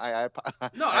crime? I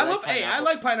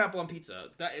like pineapple on pizza.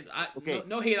 Okay.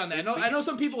 No hate on that. I know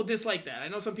some people dislike that. I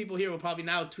know some people here will probably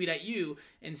now tweet at you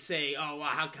and say, "Oh,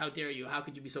 wow, how dare you? How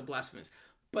could you be so blasphemous?"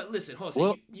 But listen,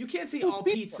 Jose, you can't say all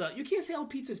pizza. You can't say all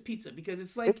pizza is pizza because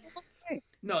it's like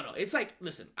no. It's like,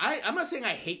 listen, I'm not saying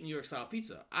I hate New York style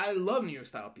pizza. I love New York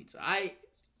style pizza. I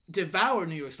devour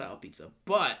New York style pizza,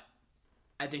 but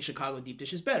I think Chicago deep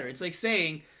dish is better. It's like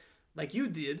saying, like you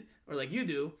did or like you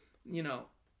do,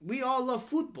 we all love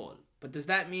football, but does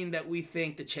that mean that we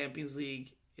think the Champions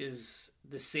League is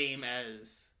the same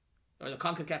as, or the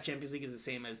CONCACAF Champions League is the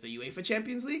same as the UEFA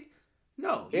Champions League?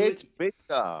 No. It's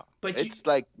pizza. But it's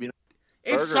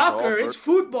it's soccer. It's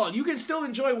football. You can still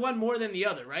enjoy one more than the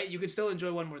other, right? You can still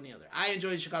enjoy one more than the other. I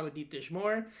enjoy Chicago deep dish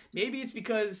more. Maybe it's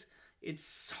because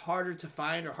it's harder to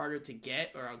find or harder to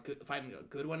get, or finding a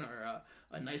good one or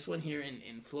a nice one here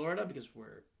in Florida because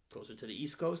we're closer to the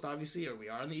East Coast, obviously, or we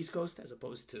are on the East Coast as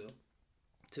opposed to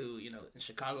in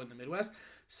Chicago in the Midwest.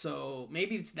 So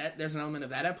maybe it's that there's an element of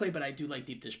that at play, but I do like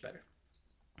deep dish better.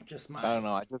 I don't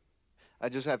know. I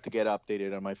just have to get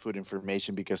updated on my food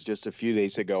information because just a few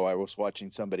days ago I was watching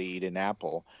somebody eat an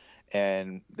apple,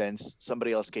 and then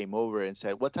somebody else came over and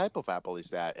said, "What type of apple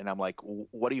is that?" And I'm like,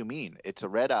 "What do you mean? It's a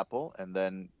red apple." And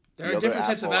then there are different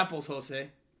types of apples, Jose.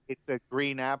 It's a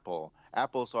green apple.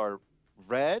 Apples are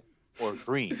red or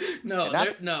green. No,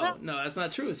 that's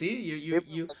not true. See,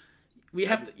 we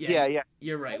have to. Yeah.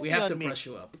 You're right. We have to brush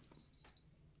you up.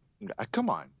 Come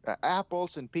on,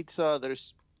 apples and pizza.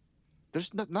 There's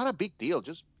not a big deal.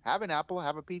 Just have an apple,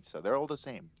 have a pizza. They're all the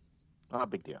same. Not a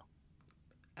big deal.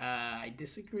 I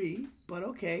disagree, but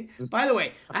okay. By the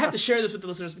way, I have to share this with the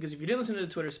listeners because if you didn't listen to the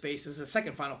Twitter space, this is a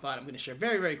second final thought I'm going to share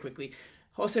very, very quickly.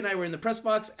 Jose and I were in the press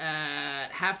box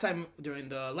at halftime during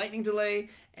the lightning delay,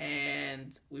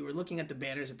 and we were looking at the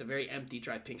banners at the very empty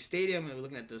Drive Pink Stadium, and we were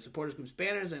looking at the supporters group's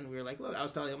banners, and we were like, look, I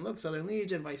was telling him, look, Southern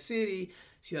Legion, Vice City,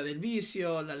 Ciudad del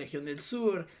Vicio, La Legión del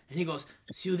Sur, and he goes,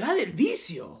 Ciudad del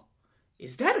Vicio?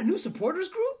 Is that a new supporters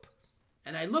group?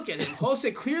 And I look at him.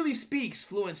 Jose clearly speaks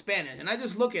fluent Spanish, and I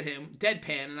just look at him,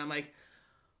 deadpan, and I'm like,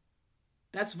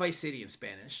 that's Vice City in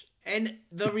Spanish. And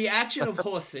the reaction of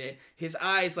Jose, his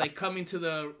eyes like coming to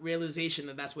the realization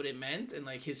that that's what it meant, and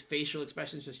like his facial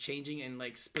expressions just changing in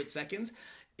like split seconds,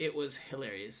 it was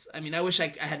hilarious. I mean, I wish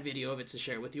I had video of it to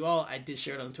share with you all. I did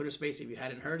share it on Twitter Space. If you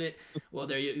hadn't heard it, well,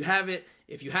 there you have it.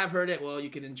 If you have heard it, well, you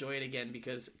can enjoy it again,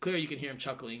 because clearly you can hear him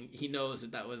chuckling. He knows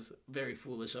that was very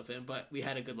foolish of him, but we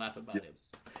had a good laugh about it.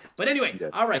 But anyway,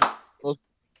 all right.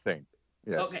 Thing.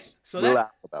 Yes. Okay, so we'll laugh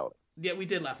about it. Yeah, we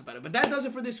did laugh about it. But that does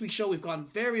it for this week's show. We've gone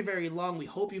very, very long. We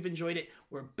hope you've enjoyed it.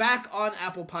 We're back on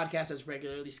Apple Podcasts as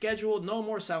regularly scheduled. No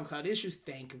more SoundCloud issues,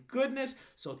 thank goodness.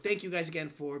 So thank you guys again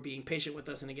for being patient with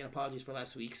us. And again, apologies for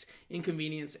last week's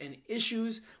inconvenience and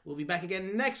issues. We'll be back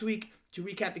again next week to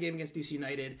recap the game against DC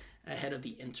United ahead of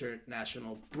the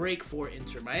international break for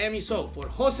Inter Miami. So for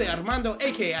Jose Armando,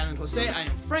 a.k.a. Alan Jose, I am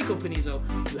Franco Panizo.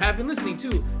 You have been listening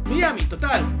to Miami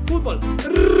Total Football